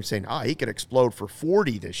looking at him saying, he could explode for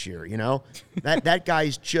 40 this year, That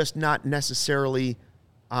guy's just not necessarily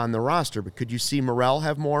on the roster. But could you see Morel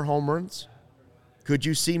have more home runs? Could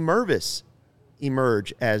you see Mervis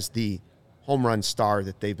emerge as the home run star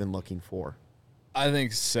that they've been looking for? I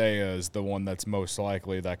think Seiya is the one that's most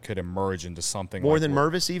likely that could emerge into something More like than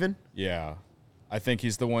what- Mervis even? Yeah. I think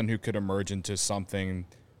he's the one who could emerge into something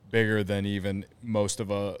bigger than even most of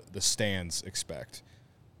the stands expect.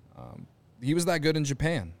 He was that good in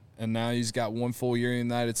Japan, and now he's got 1 full year in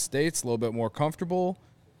the United States, a little bit more comfortable.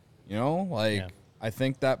 I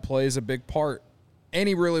think that plays a big part. And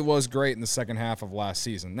he really was great in the second half of last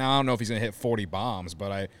season. Now, I don't know if he's going to hit 40 bombs,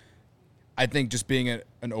 but I think just being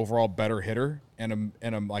an overall better hitter and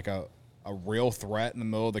a real threat in the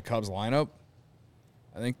middle of the Cubs lineup,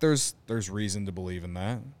 I think there's reason to believe in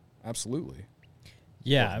that. Absolutely.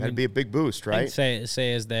 Yeah, That'd be a big boost, right? Say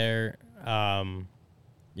is there,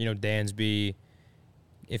 Dansby,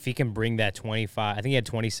 if he can bring that 25, I think he had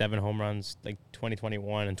 27 home runs, like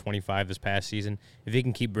 2021 and 25 this past season. If he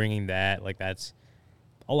can keep bringing that, like that's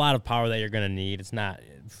a lot of power that you're going to need. It's not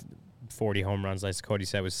 40 home runs like Cody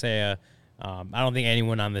said with Seiya. I don't think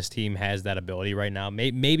anyone on this team has that ability right now.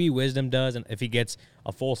 Maybe Wisdom does, and if he gets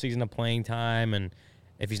a full season of playing time, and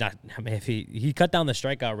if he's not, if he cut down the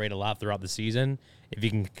strikeout rate a lot throughout the season. If he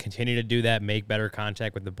can continue to do that, make better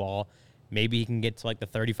contact with the ball, maybe he can get to like the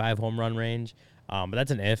 35 home run range. But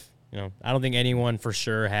that's an if. I don't think anyone for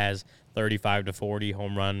sure has 35 to 40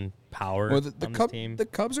 home run power Well, on this team. the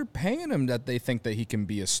Cubs are paying him that they think that he can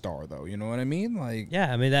be a star, though. You know what I mean? Like,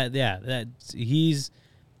 yeah, I mean I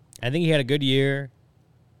think he had a good year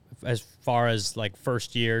as far as like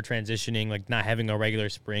first year transitioning, like not having a regular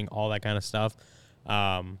spring, all that kind of stuff.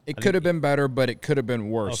 it could have been better, but it could have been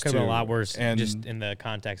worse. It could have been a lot worse, and just in the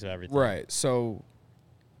context of everything. right. So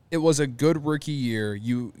it was a good rookie year.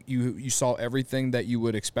 You saw everything that you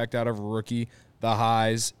would expect out of a rookie: the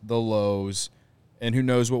highs, the lows, and who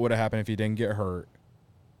knows what would have happened if he didn't get hurt.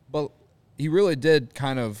 But he really did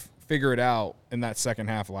kind of figure it out in that second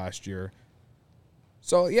half last year.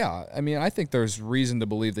 So, yeah, I mean, I think there's reason to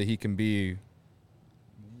believe that he can be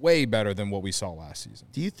way better than what we saw last season.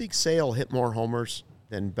 Do you think Sale will hit more homers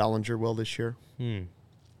than Bellinger will this year? It's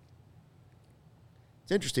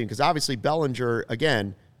interesting because obviously Bellinger,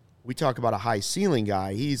 again, we talk about a high ceiling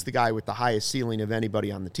guy. He's the guy with the highest ceiling of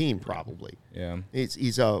anybody on the team, probably. Yeah.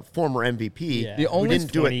 He's a former MVP. Yeah. The We only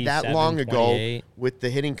didn't do it that 27, long ago 28. with the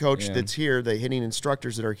hitting coach Yeah. that's here. The hitting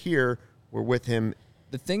instructors that are here were with him.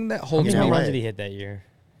 The thing that How holds many Yeah, home me runs right. did he hit that year?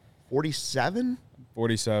 47?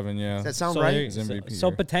 47, yeah. Does that sound So right? there- His MVP So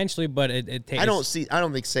year. potentially, but it takes. I don't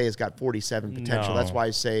think Say's got 47 potential. No. That's why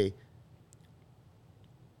I say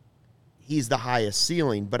he's the highest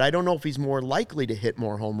ceiling, but I don't know if he's more likely to hit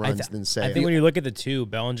more home runs than Say. I think when you look at the two,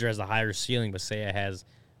 Bellinger has the higher ceiling, but Seiya has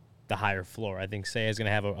the higher floor. I think Seiya is going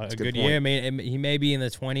to have a a good good year. point. He may be in the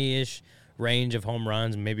 20-ish range of home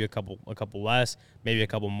runs, maybe a couple less, maybe a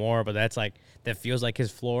couple more, but that feels like his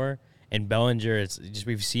floor. And Bellinger, it's just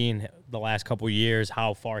we've seen the last couple years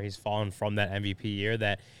how far he's fallen from that MVP year.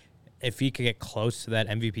 That if he could get close to that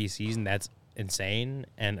MVP season, that's insane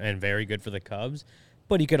and very good for the Cubs.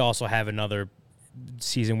 But he could also have another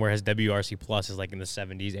season where his WRC plus is like in the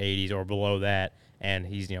 70s, 80s, or below that, and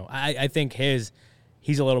he's I think he's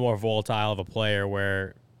a little more volatile of a player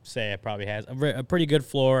where Seiya probably has a pretty good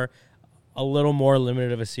floor, a little more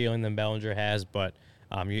limited of a ceiling than Bellinger has, but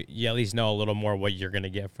you at least know a little more what you're going to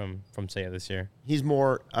get from Seiya this year. He's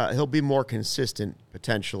more he'll be more consistent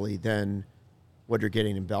potentially than what you're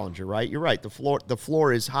getting in Bellinger, right? You're right. The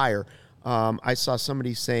floor is higher. I saw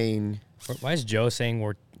somebody saying, why is Joe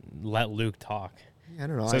saying let Luke talk? I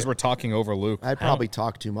don't know. Says we're talking over Luke. I probably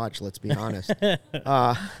talk too much, let's be honest.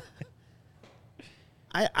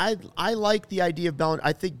 I like the idea of Bellinger.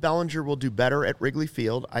 I think Bellinger will do better at Wrigley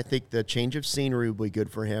Field. I think the change of scenery will be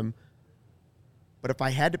good for him. But if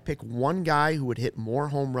I had to pick one guy who would hit more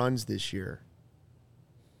home runs this year,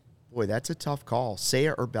 boy, that's a tough call.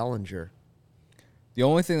 Seiya or Bellinger? The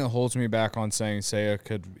only thing that holds me back on saying Seiya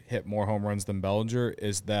could hit more home runs than Bellinger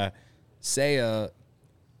is that Seiya,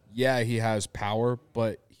 yeah, he has power,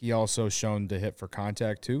 but he also shown to hit for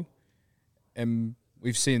contact too. And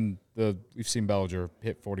we've seen Bellinger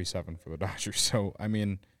hit 47 for the Dodgers. So I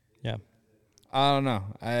mean, yeah, I don't know.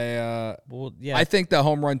 I think the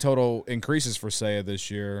home run total increases for Seiya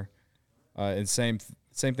this year, and same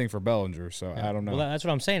thing for Bellinger. So I don't know. Well, that's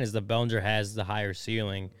what I'm saying is that Bellinger has the higher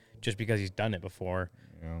ceiling just because he's done it before,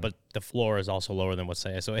 but the floor is also lower than what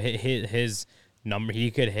Seiya. So his number,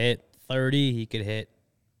 he could hit 30, he could hit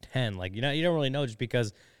 10. Like you don't really know just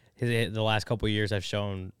because the last couple of years have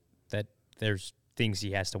shown that there's things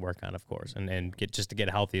he has to work on, of course, and to get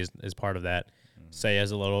healthy is part of that.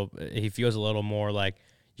 He feels a little more like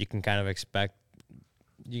you can kind of expect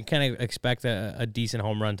a decent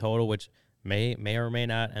home run total, which may or may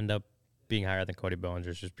not end up being higher than Cody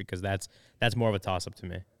Bellinger's, just because that's more of a toss up to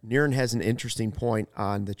me. Niren has an interesting point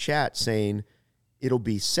on the chat saying it'll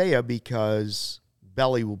be Seiya because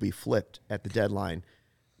Belly will be flipped at the deadline.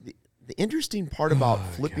 The interesting part about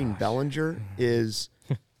flipping Bellinger is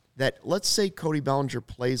that let's say Cody Bellinger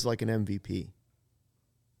plays like an MVP.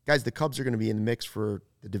 Guys, the Cubs are going to be in the mix for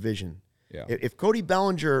the division. Yeah. If Cody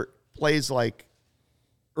Bellinger plays like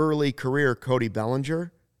early career Cody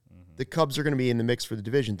Bellinger, the Cubs are going to be in the mix for the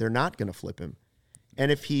division. They're not going to flip him.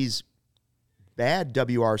 And if he's bad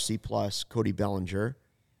WRC plus Cody Bellinger,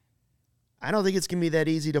 I don't think it's going to be that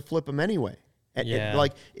easy to flip him anyway. Yeah.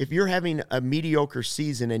 Like if you're having a mediocre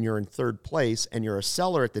season and you're in third place and you're a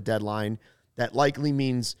seller at the deadline, that likely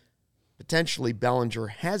means potentially Bellinger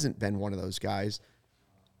hasn't been one of those guys.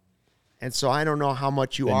 And so I don't know how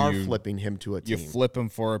much you are flipping him to a team. You flip him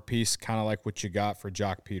for a piece kind of like what you got for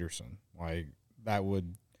Jock Peterson. Like that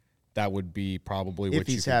would be probably what if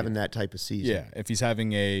he's having that type of season. Yeah, if he's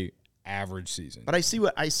having a average season. But I see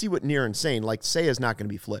what Niren's saying. Like Seiya's not going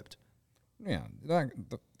to be flipped. Yeah,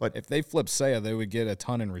 but if they flip Seiya, they would get a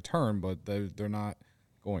ton in return, but they're not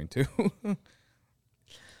going to.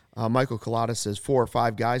 Michael Collada says 4 or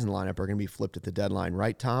 5 guys in the lineup are going to be flipped at the deadline,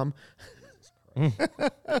 right, Tom?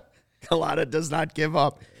 Collada does not give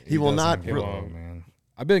up. He will not give up, man.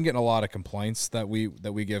 I've been getting a lot of complaints that we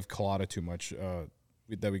give Collada too much.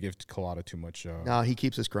 No, he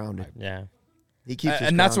keeps us grounded. Yeah, he keeps us grounded.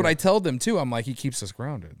 And that's what I tell them too. I'm like, he keeps us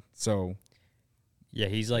grounded. So. Yeah,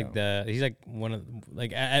 he's like one of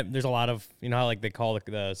there's a lot of how like they call the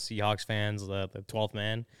Seahawks fans the 12th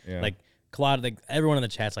man. Yeah. Like Collada, like everyone in the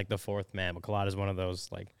chat's like the 4th man, but Collada's one of those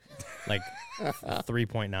like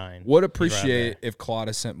 3.9. Would appreciate if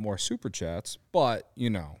Collada sent more super chats, but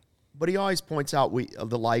But he always points out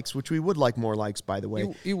the likes, which we would like more likes, by the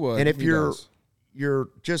way. He would. And if you're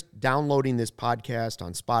just downloading this podcast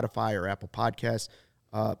on Spotify or Apple Podcasts,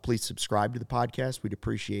 please subscribe to the podcast. We'd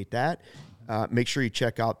appreciate that. Make sure you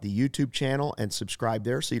check out the YouTube channel and subscribe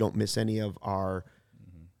there so you don't miss any of our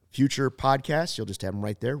future podcasts. You'll just have them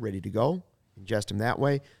right there, ready to go. Ingest them that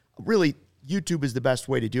way. Really, YouTube is the best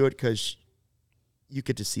way to do it because you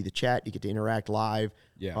get to see the chat. You get to interact live.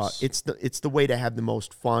 Yes. It's the way to have the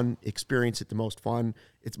most fun, experience it the most fun.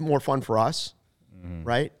 It's more fun for us,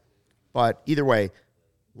 right? But either way,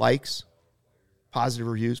 likes, positive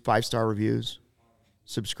reviews, 5-star reviews,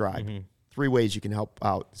 subscribe. 3 ways you can help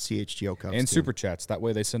out the CHGO Cubs. And team. super chats. That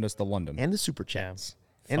way they send us to London. And the super chats.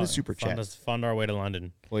 And the super chats. Fund our way to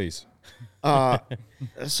London. Please.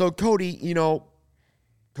 So Cody,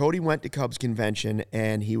 Cody went to Cubs convention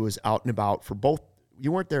and he was out and about for both.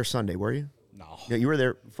 You weren't there Sunday, were you? No. Yeah, you were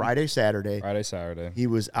there Friday, Saturday. Friday, Saturday. He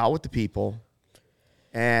was out with the people.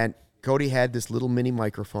 And Cody had this little mini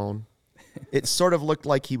microphone. It sort of looked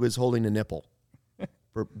like he was holding a nipple,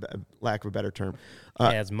 for lack of a better term.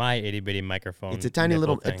 It's my itty bitty microphone. It's a tiny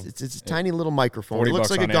little. It's a tiny little microphone. It looks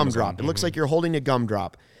like a gumdrop. It looks like you're holding a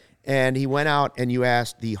gumdrop. And he went out and you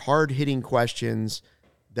asked the hard hitting questions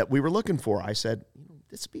that we were looking for. I said,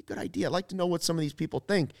 this would be a good idea. I'd like to know what some of these people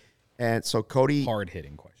think. And so Cody,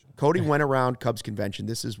 Hard-hitting question. Cody went around Cubs convention.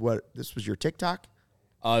 This was your TikTok?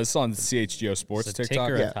 It's on CHGO Sports It's a TikTok.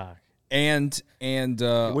 tick or Yeah. a talk? And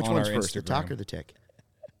Which on one's our first, the Instagram. talk or the tick?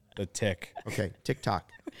 The tick. Okay,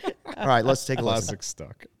 TikTok. All right, let's take a listen. Classic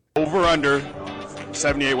stuck. Over under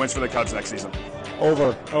 78 wins for the Cubs next season.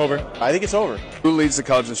 Over. I think it's over. Who leads the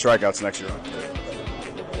Cubs in strikeouts next year?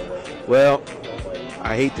 Well,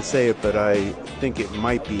 I hate to say it, but I think it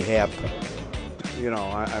might be Happ. You know,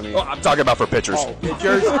 I mean. Well, I'm talking about for pitchers.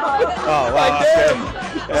 Pitchers?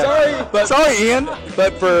 Sorry, Ian.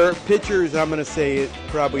 But for pitchers, I'm going to say it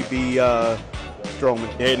probably be Stroman.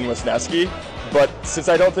 Hayden Wesneski, but since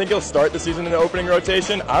I don't think he'll start the season in the opening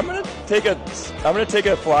rotation, I'm gonna take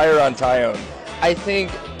a flyer on Tyone. I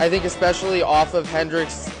think especially off of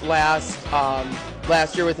Hendricks last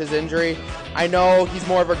year with his injury. I know he's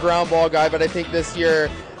more of a ground ball guy, but I think this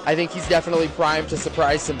year, I think he's definitely primed to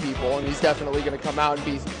surprise some people, and he's definitely going to come out and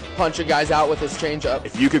be punching guys out with his changeup.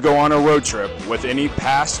 If you could go on a road trip with any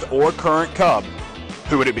past or current Cub,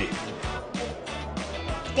 who would it be?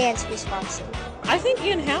 Dansby Swanson. I think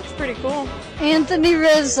Ian Happ's pretty cool. Anthony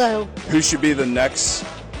Rizzo. Who should be the next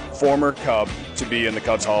former Cub to be in the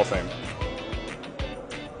Cubs Hall of Fame?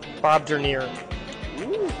 Bob Dernier.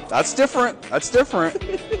 That's different. I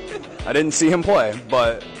didn't see him play,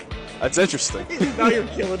 but that's interesting. Now you're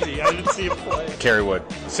killing me. I didn't see him play. Kerry Wood.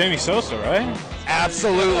 Sammy Sosa, right?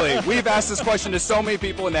 Absolutely. We've asked this question to so many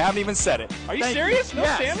people, and they haven't even said it. Are you serious? No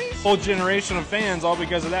Sammys? Whole generation of fans all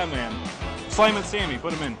because of that man. Slam Sammy,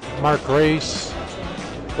 put him in. Mark Grace.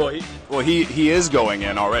 Well, he is going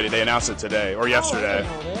in already. They announced it today or yesterday.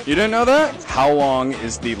 You didn't know that? How long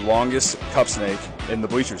is the longest Cub snake in the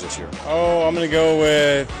bleachers this year? Oh, I'm going to go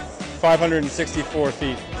with 564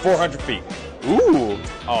 feet. 400 feet. Ooh.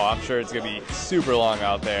 Oh, I'm sure it's going to be super long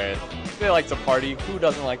out there. They like to party. Who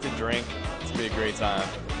doesn't like to drink? It's going to be a great time.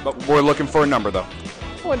 But we're looking for a number, though.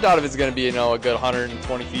 I wouldn't doubt if it's going to be, a good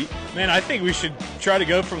 120 feet. Man, I think we should try to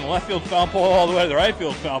go from the left field foul pole all the way to the right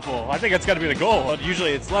field foul pole. I think that's got to be the goal.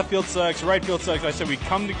 Usually it's left field sucks, right field sucks. I said we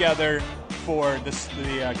come together for the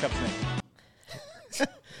Cup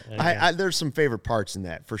snake. There's some favorite parts in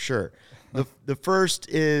that, for sure. The first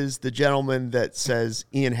is the gentleman that says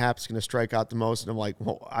Ian Happ's going to strike out the most, and I'm like,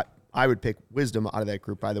 well, I would pick Wisdom out of that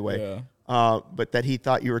group, by the way. Yeah. But that he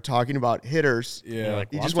thought you were talking about hitters. Yeah.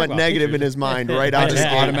 He just went negative in his mind right I out of just the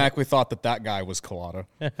gate. automatically thought that guy was Collada.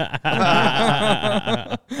 It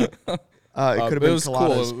could have been it was cool.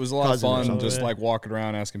 Collada's It was a lot of cousin or fun, something. just like walking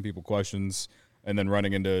around asking people questions, and then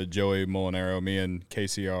running into Joey Molinaro. Me and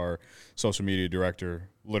Casey, our social media director,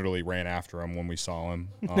 literally ran after him when we saw him.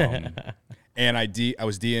 And I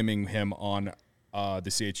was DMing him on the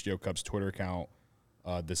CHGO Cubs Twitter account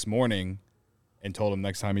this morning, and told him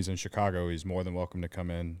next time he's in Chicago, he's more than welcome to come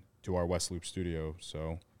in to our West Loop studio.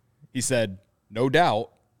 So he said, no doubt.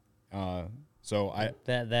 That's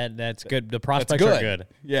good. The prospects are good.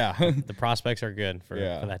 Yeah. The prospects are good for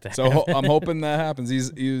that to happen. So I'm hoping that happens.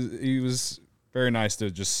 He was very nice to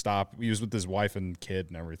just stop. He was with his wife and kid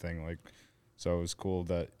and everything. So it was cool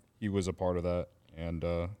that he was a part of that. And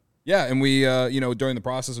and we during the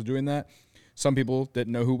process of doing that, some people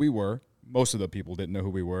didn't know who we were. Most of the people didn't know who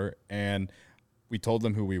we were, and we told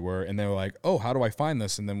them who we were, and they were like, oh, how do I find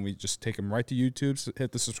this? And then we just take them right to YouTube,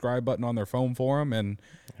 hit the subscribe button on their phone for them, and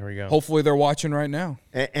there we go. Hopefully they're watching right now.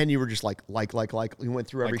 And you were just like. You went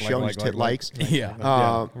through every show and just hit likes.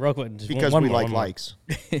 Yeah. Real quick, just because one we more, like likes.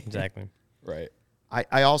 Exactly. Right.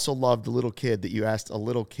 I also loved the little kid that you asked a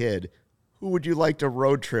little kid, who would you like to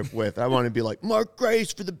road trip with? I want to be like, Mark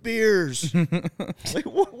Grace for the beers. Like,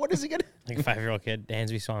 what is he going to? Like a 5-year-old kid,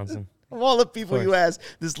 Dansby Swanson. Of all the people you asked,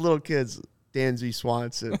 this little kid's Dansby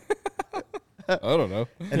Swanson. I don't know.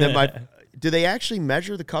 And then do they actually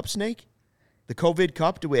measure the cup snake? The COVID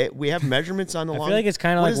cup? Do we have measurements on the I feel like it's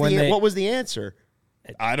kind of like what was the answer?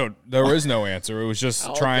 There is no answer. It was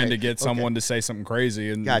just trying to get someone to say something crazy.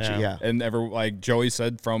 And Gotcha, yeah. And like Joey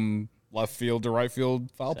said, from left field to right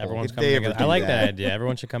field foul pole. Everyone's coming together. I like that idea.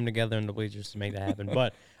 Everyone should come together in the bleachers to make that happen.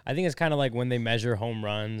 But I think it's kind of like when they measure home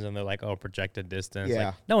runs and they're like, oh, projected distance. Yeah.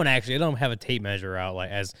 Like, no one actually, they don't have a tape measure out.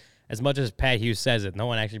 Like as much as Pat Hughes says it, no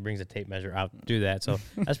one actually brings a tape measure out to do that. So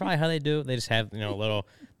that's probably how they do it. They just have, a little,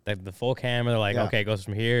 the full camera. They're like, okay, it goes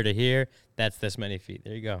from here to here. That's this many feet.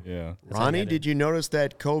 There you go. Yeah. Ronnie, did you notice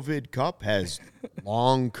that COVID cup has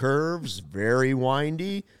long curves, very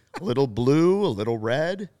windy, a little blue, a little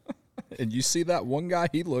red? And you see that one guy,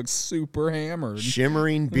 he looks super hammered.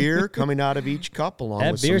 Shimmering beer coming out of each cup along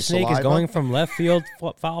with that beer some snake saliva. is going from left field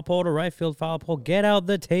foul pole to right field foul pole. Get out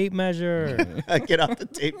the tape measure. Get out the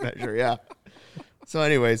tape measure, yeah. So,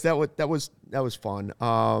 anyways, that was fun.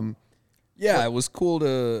 Yeah, it was cool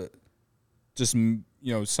to just,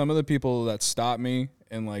 some of the people that stopped me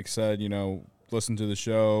and like said, listen to the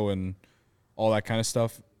show and all that kind of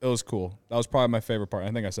stuff. It was cool. That was probably my favorite part.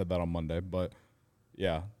 I think I said that on Monday, but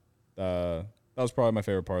yeah, that was probably my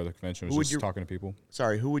favorite part of the convention was just talking to people.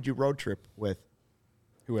 Sorry, who would you road trip with?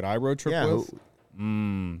 Who would I road trip with?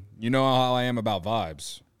 You know how I am about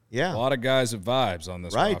vibes. Yeah. A lot of guys have vibes on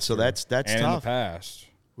this roster. Right, so that's and tough. in the past.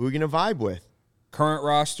 Who are you going to vibe with? Current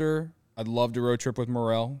roster, I'd love to road trip with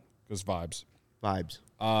Morrell because vibes. Vibes.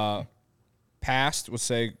 Past, would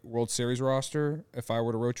say World Series roster, if I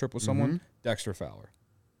were to road trip with someone, Dexter Fowler.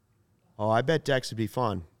 Oh, I bet Dex would be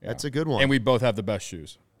fun. Yeah. That's a good one. And we both have the best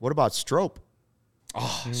shoes. What about Strope?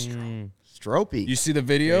 Oh, Stropey. You see the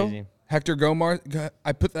video? Crazy. Hector Gomar,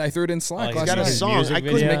 I threw it in Slack. He's got a song. I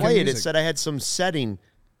couldn't play it. It said I had some setting.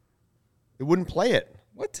 It wouldn't play it.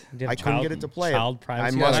 What? I couldn't get it to play child it.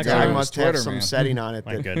 privacy I must have some setting on it.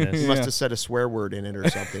 My that goodness. He must have said a swear word in it or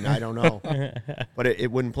something. I don't know. But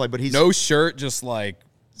it wouldn't play. But he's no shirt, just like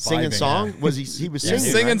singing vibing. song. Was he was singing?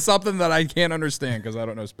 He's singing right? something that I can't understand because I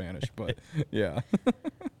don't know Spanish. But yeah,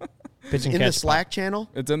 Pitch and in catch the Slack channel.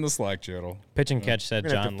 it's in the Slack channel. Pitch and catch said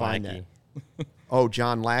We're gonna have John to find Lackey. Oh,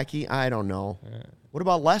 John Lackey. I don't know. What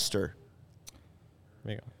about Lester?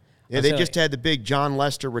 There you go. Yeah, they just had the big John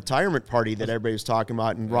Lester retirement party that everybody was talking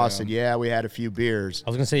about, and Ross said, "Yeah, we had a few beers." I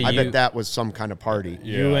was gonna say, I bet that was some kind of party.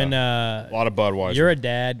 You and a lot of Budweiser. You're a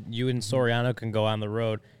dad. You and Soriano can go on the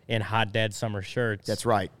road in hot dad summer shirts. That's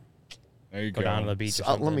right. There you go down to the beach.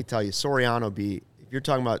 So, let me tell you, Soriano if you're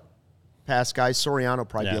talking about past guys, Soriano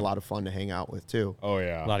probably be a lot of fun to hang out with too. Oh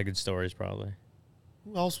yeah, a lot of good stories probably.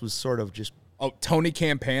 Who else was sort of just? Oh, Tony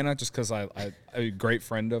Campana, just because I'm a great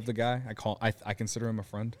friend of the guy. I consider him a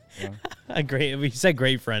friend. Yeah. We said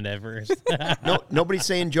great friend at first. No, nobody's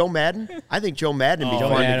saying Joe Madden. I think Joe Madden would be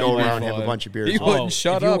fun to go around and have a bunch of beers. He wouldn't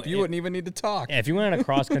shut up. You wouldn't even need to talk. Yeah, if you went on a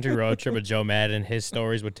cross country road trip with Joe Madden, his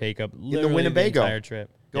stories would take up literally in the Winnebago. entire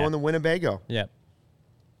trip. Go in the Winnebago. Yeah.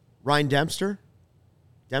 Ryan Dempster.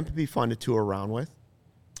 Demp would be fun to tour around with.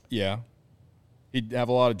 Yeah. He'd have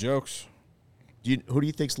a lot of jokes. Who do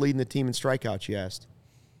you think's leading the team in strikeouts? You asked.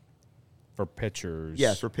 For pitchers.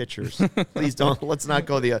 Yes, for pitchers. Please don't. Let's not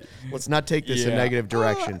go let's not take this a negative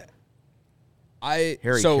direction.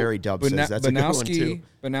 Harry Dub says that's a good one too.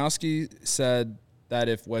 Banowski said that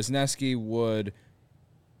if Wisniewski would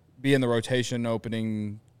be in the rotation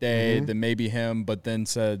opening day, then maybe him, but then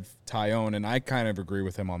said Tyone, and I kind of agree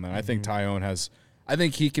with him on that. I think Tyone I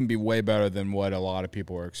think he can be way better than what a lot of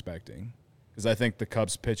people are expecting. Because I think the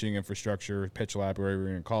Cubs pitching infrastructure, pitch lab, whatever you're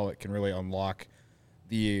going to call it, can really unlock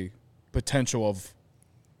the potential of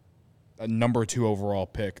a number 2 overall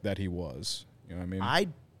pick that he was. You know what I mean?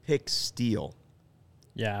 I'd pick Steele.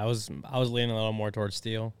 Yeah, I was leaning a little more towards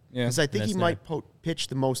Steele. Yeah, because I think he might pitch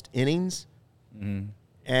the most innings,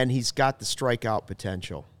 and he's got the strikeout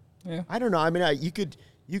potential. Yeah, I don't know. I mean, you could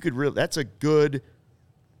really. That's a good.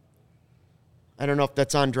 I don't know if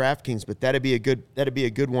that's on DraftKings, but that'd be a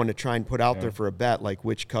good one to try and put out there for a bet, like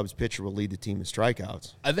which Cubs pitcher will lead the team in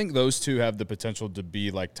strikeouts. I think those two have the potential to be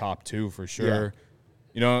like top 2 for sure. Yeah.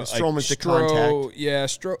 You know, Stroman's like the contact. Yeah,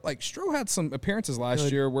 Stroh had some appearances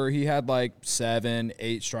last year where he had like 7,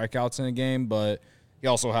 8 strikeouts in a game, but he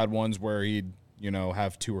also had ones where he'd,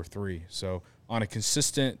 have 2 or 3. So on a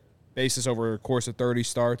consistent basis over a course of 30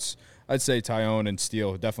 starts, I'd say Tyone and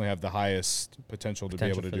Steele definitely have the highest potential to be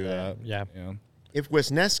able to do that. Yeah. If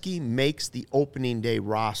Wisniewski makes the opening day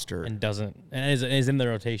roster and is in the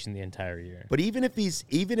rotation the entire year, but even if he's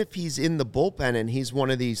in the bullpen and he's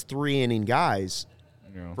one of these 3-inning guys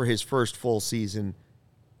for his first full season,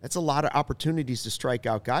 that's a lot of opportunities to strike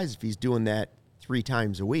out guys if he's doing that 3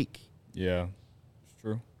 times a week. Yeah, it's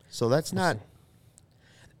true. So that's not.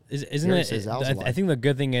 Isn't it? I think the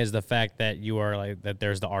good thing is the fact that you are like that.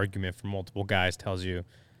 There's the argument from multiple guys tells you.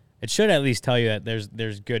 It should at least tell you that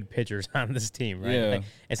there's good pitchers on this team, right? Yeah. Like,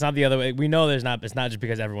 it's not the other way. We know there's not. It's not just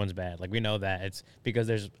because everyone's bad. Like we know that it's because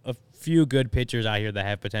there's a few good pitchers out here that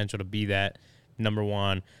have potential to be that number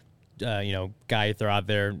 1, guy you throw out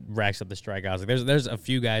there, racks up the strikeouts. Like there's a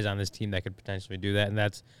few guys on this team that could potentially do that, and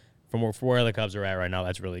that's from where the Cubs are at right now.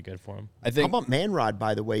 That's really good for them. I think. How about Manrod,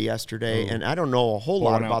 by the way, yesterday? And I don't know a whole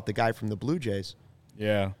lot about the guy from the Blue Jays.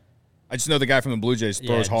 Yeah. I just know the guy from the Blue Jays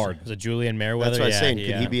throws hard. Was it Julian Merriweather? That's what I was saying.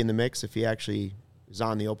 Could he be in the mix if he actually is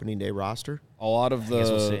on the opening day roster? A lot of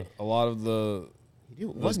the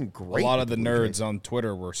It wasn't great. A lot of the nerds on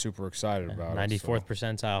Twitter were super excited about 94th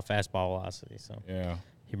percentile fastball velocity. So yeah,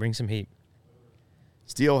 he brings some heat.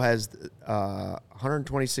 Steele has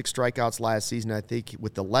 126 strikeouts last season. I think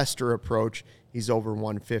with the Lester approach, he's over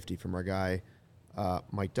 150 from our guy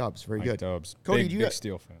Mike Dubs. Very Mike good. Dubs. Cody, big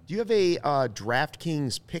Steel fan. Do you have a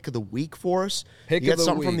DraftKings pick of the week for us? Pick you got of the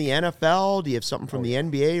something from week. the NFL? Do you have something from the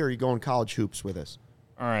NBA, or are you going college hoops with us?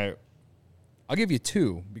 All right. I'll give you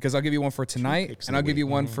two because I'll give you one for tonight and I'll give you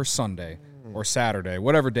one for Sunday or Saturday,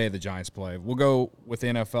 whatever day the Giants play. We'll go with the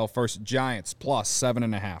NFL first. Giants plus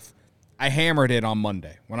 7.5. I hammered it on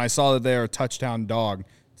Monday when I saw that they're a touchdown dog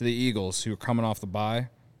to the Eagles who are coming off the bye.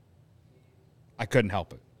 I couldn't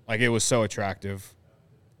help it. Like, it was so attractive.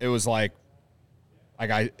 It was like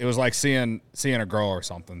seeing a girl or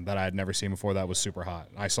something that I had never seen before that was super hot.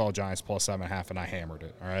 I saw Giants plus 7.5 and I hammered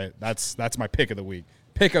it. All right, that's my pick of the week.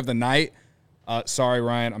 Pick of the night. Sorry,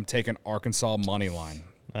 Ryan, I'm taking Arkansas money line.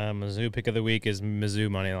 Mizzou pick of the week is Mizzou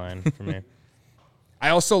money line for me. I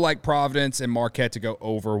also like Providence and Marquette to go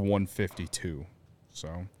over 152.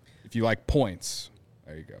 So if you like points,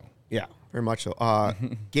 there you go. Yeah, very much so.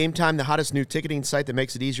 Game Time, the hottest new ticketing site that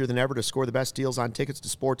makes it easier than ever to score the best deals on tickets to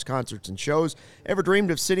sports, concerts, and shows. Ever dreamed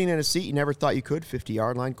of sitting in a seat you never thought you could?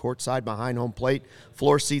 50-yard line, courtside, behind home plate,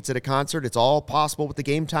 floor seats at a concert. It's all possible with the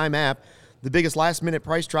Game Time app. The biggest last-minute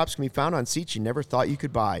price drops can be found on seats you never thought you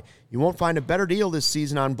could buy. You won't find a better deal this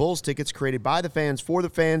season on Bulls tickets created by the fans for the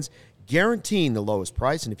fans, guaranteeing the lowest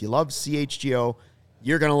price. And if you love CHGO,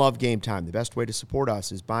 you're going to love Game Time. The best way to support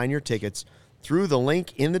us is buying your tickets through the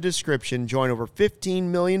link in the description. Join over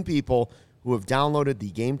 15 million people who have downloaded the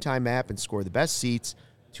Game Time app and score the best seats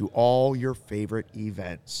to all your favorite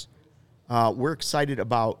events. We're excited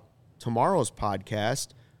about tomorrow's podcast.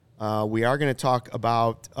 We are going to talk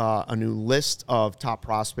about a new list of top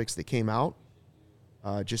prospects that came out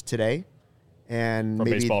just today. And From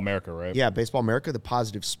maybe, Baseball America, right? Yeah, Baseball America, the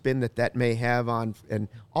positive spin that may have on, and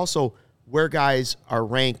also where guys are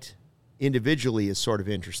ranked individually is sort of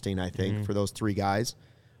interesting, I think, for those three guys.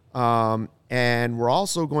 And we're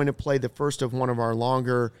also going to play the first of one of our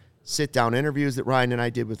longer sit-down interviews that Ryan and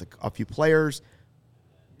I did with a few players.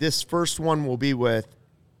 This first one will be with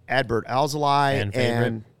Adbert Alzolay.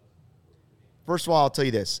 And first of all, I'll tell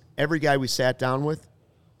you this. Every guy we sat down with,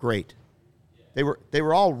 great. They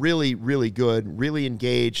were all really, really good, really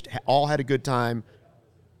engaged, all had a good time.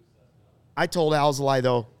 I told Alzolay,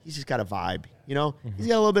 though, he's just got a vibe. You know, he's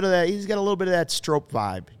got a little bit of that. He's got a little bit of that Strope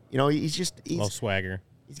vibe. You know, he's a little swagger.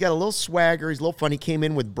 He's got a little swagger. He's a little fun. He came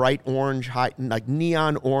in with bright orange, like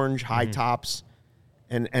neon orange high tops,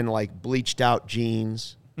 and like bleached out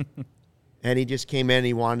jeans. And he just came in.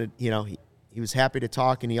 He wanted, you know, he was happy to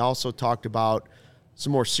talk, and he also talked about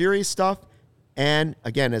some more serious stuff. And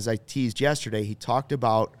again, as I teased yesterday, he talked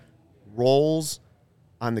about roles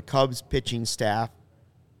on the Cubs pitching staff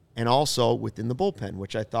and also within the bullpen,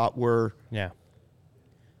 which I thought were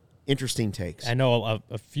interesting takes. I know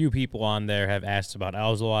a few people on there have asked about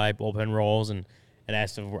Alzolay bullpen roles and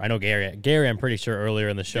asked if I know Gary, I'm pretty sure earlier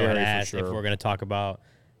in the show had asked if we're going to talk about,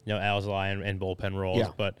 you know, Alzolay and bullpen roles.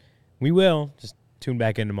 Yeah. But we will. Just tune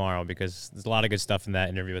back in tomorrow because there's a lot of good stuff in that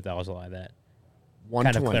interview with Alzolay that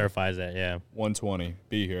kind of clarifies that. 120.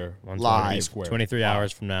 Be here. Live. 23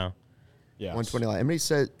 hours from now. Yeah. 120 live. Anybody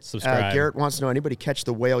said subscribe. Garrett wants to know, anybody catch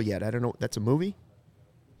The Whale yet? I don't know. That's a movie?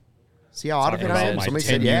 See how out of it I am? Somebody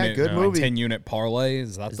said, good movie. 10-unit parlay.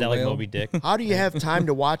 Is that like Moby Dick? How do you have time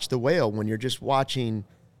to watch The Whale when you're just watching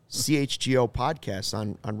CHGO podcasts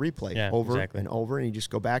on replay over and over, and you just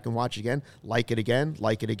go back and watch again, like it again,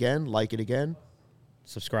 like it again, like it again?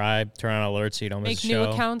 Subscribe, turn on alerts so you don't miss the show. Make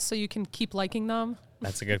new accounts so you can keep liking them.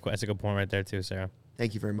 That's a good point right there too, Sarah.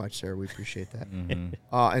 Thank you very much, Sarah. We appreciate that.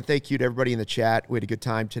 And thank you to everybody in the chat. We had a good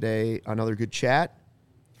time today. Another good chat,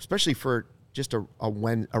 especially for just a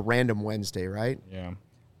random Wednesday, right?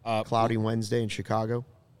 Yeah. Cloudy Wednesday in Chicago.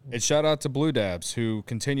 And shout out to Blue Dabs, who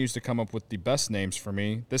continues to come up with the best names for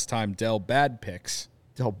me. This time, Del Bad Picks.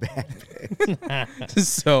 Del Bad Picks.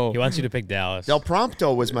 So he wants you to pick Dallas. Del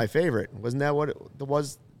Prompto was my favorite. Wasn't that what it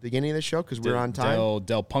was? Beginning of the show because we were on time.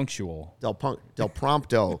 Del Punctual. Del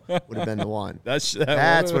Prompto would have been the one. That's what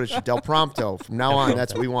it should. Del Prompto. From now on,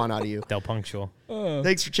 that's what we want out of you. Del Punctual.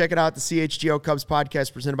 Thanks for checking out the CHGO Cubs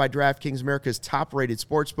podcast presented by DraftKings, America's top-rated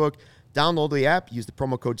sportsbook. Download the app. Use the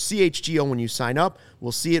promo code CHGO when you sign up.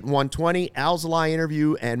 We'll see you at 120. Alzolay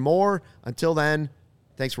interview and more. Until then,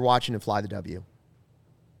 thanks for watching and fly the W.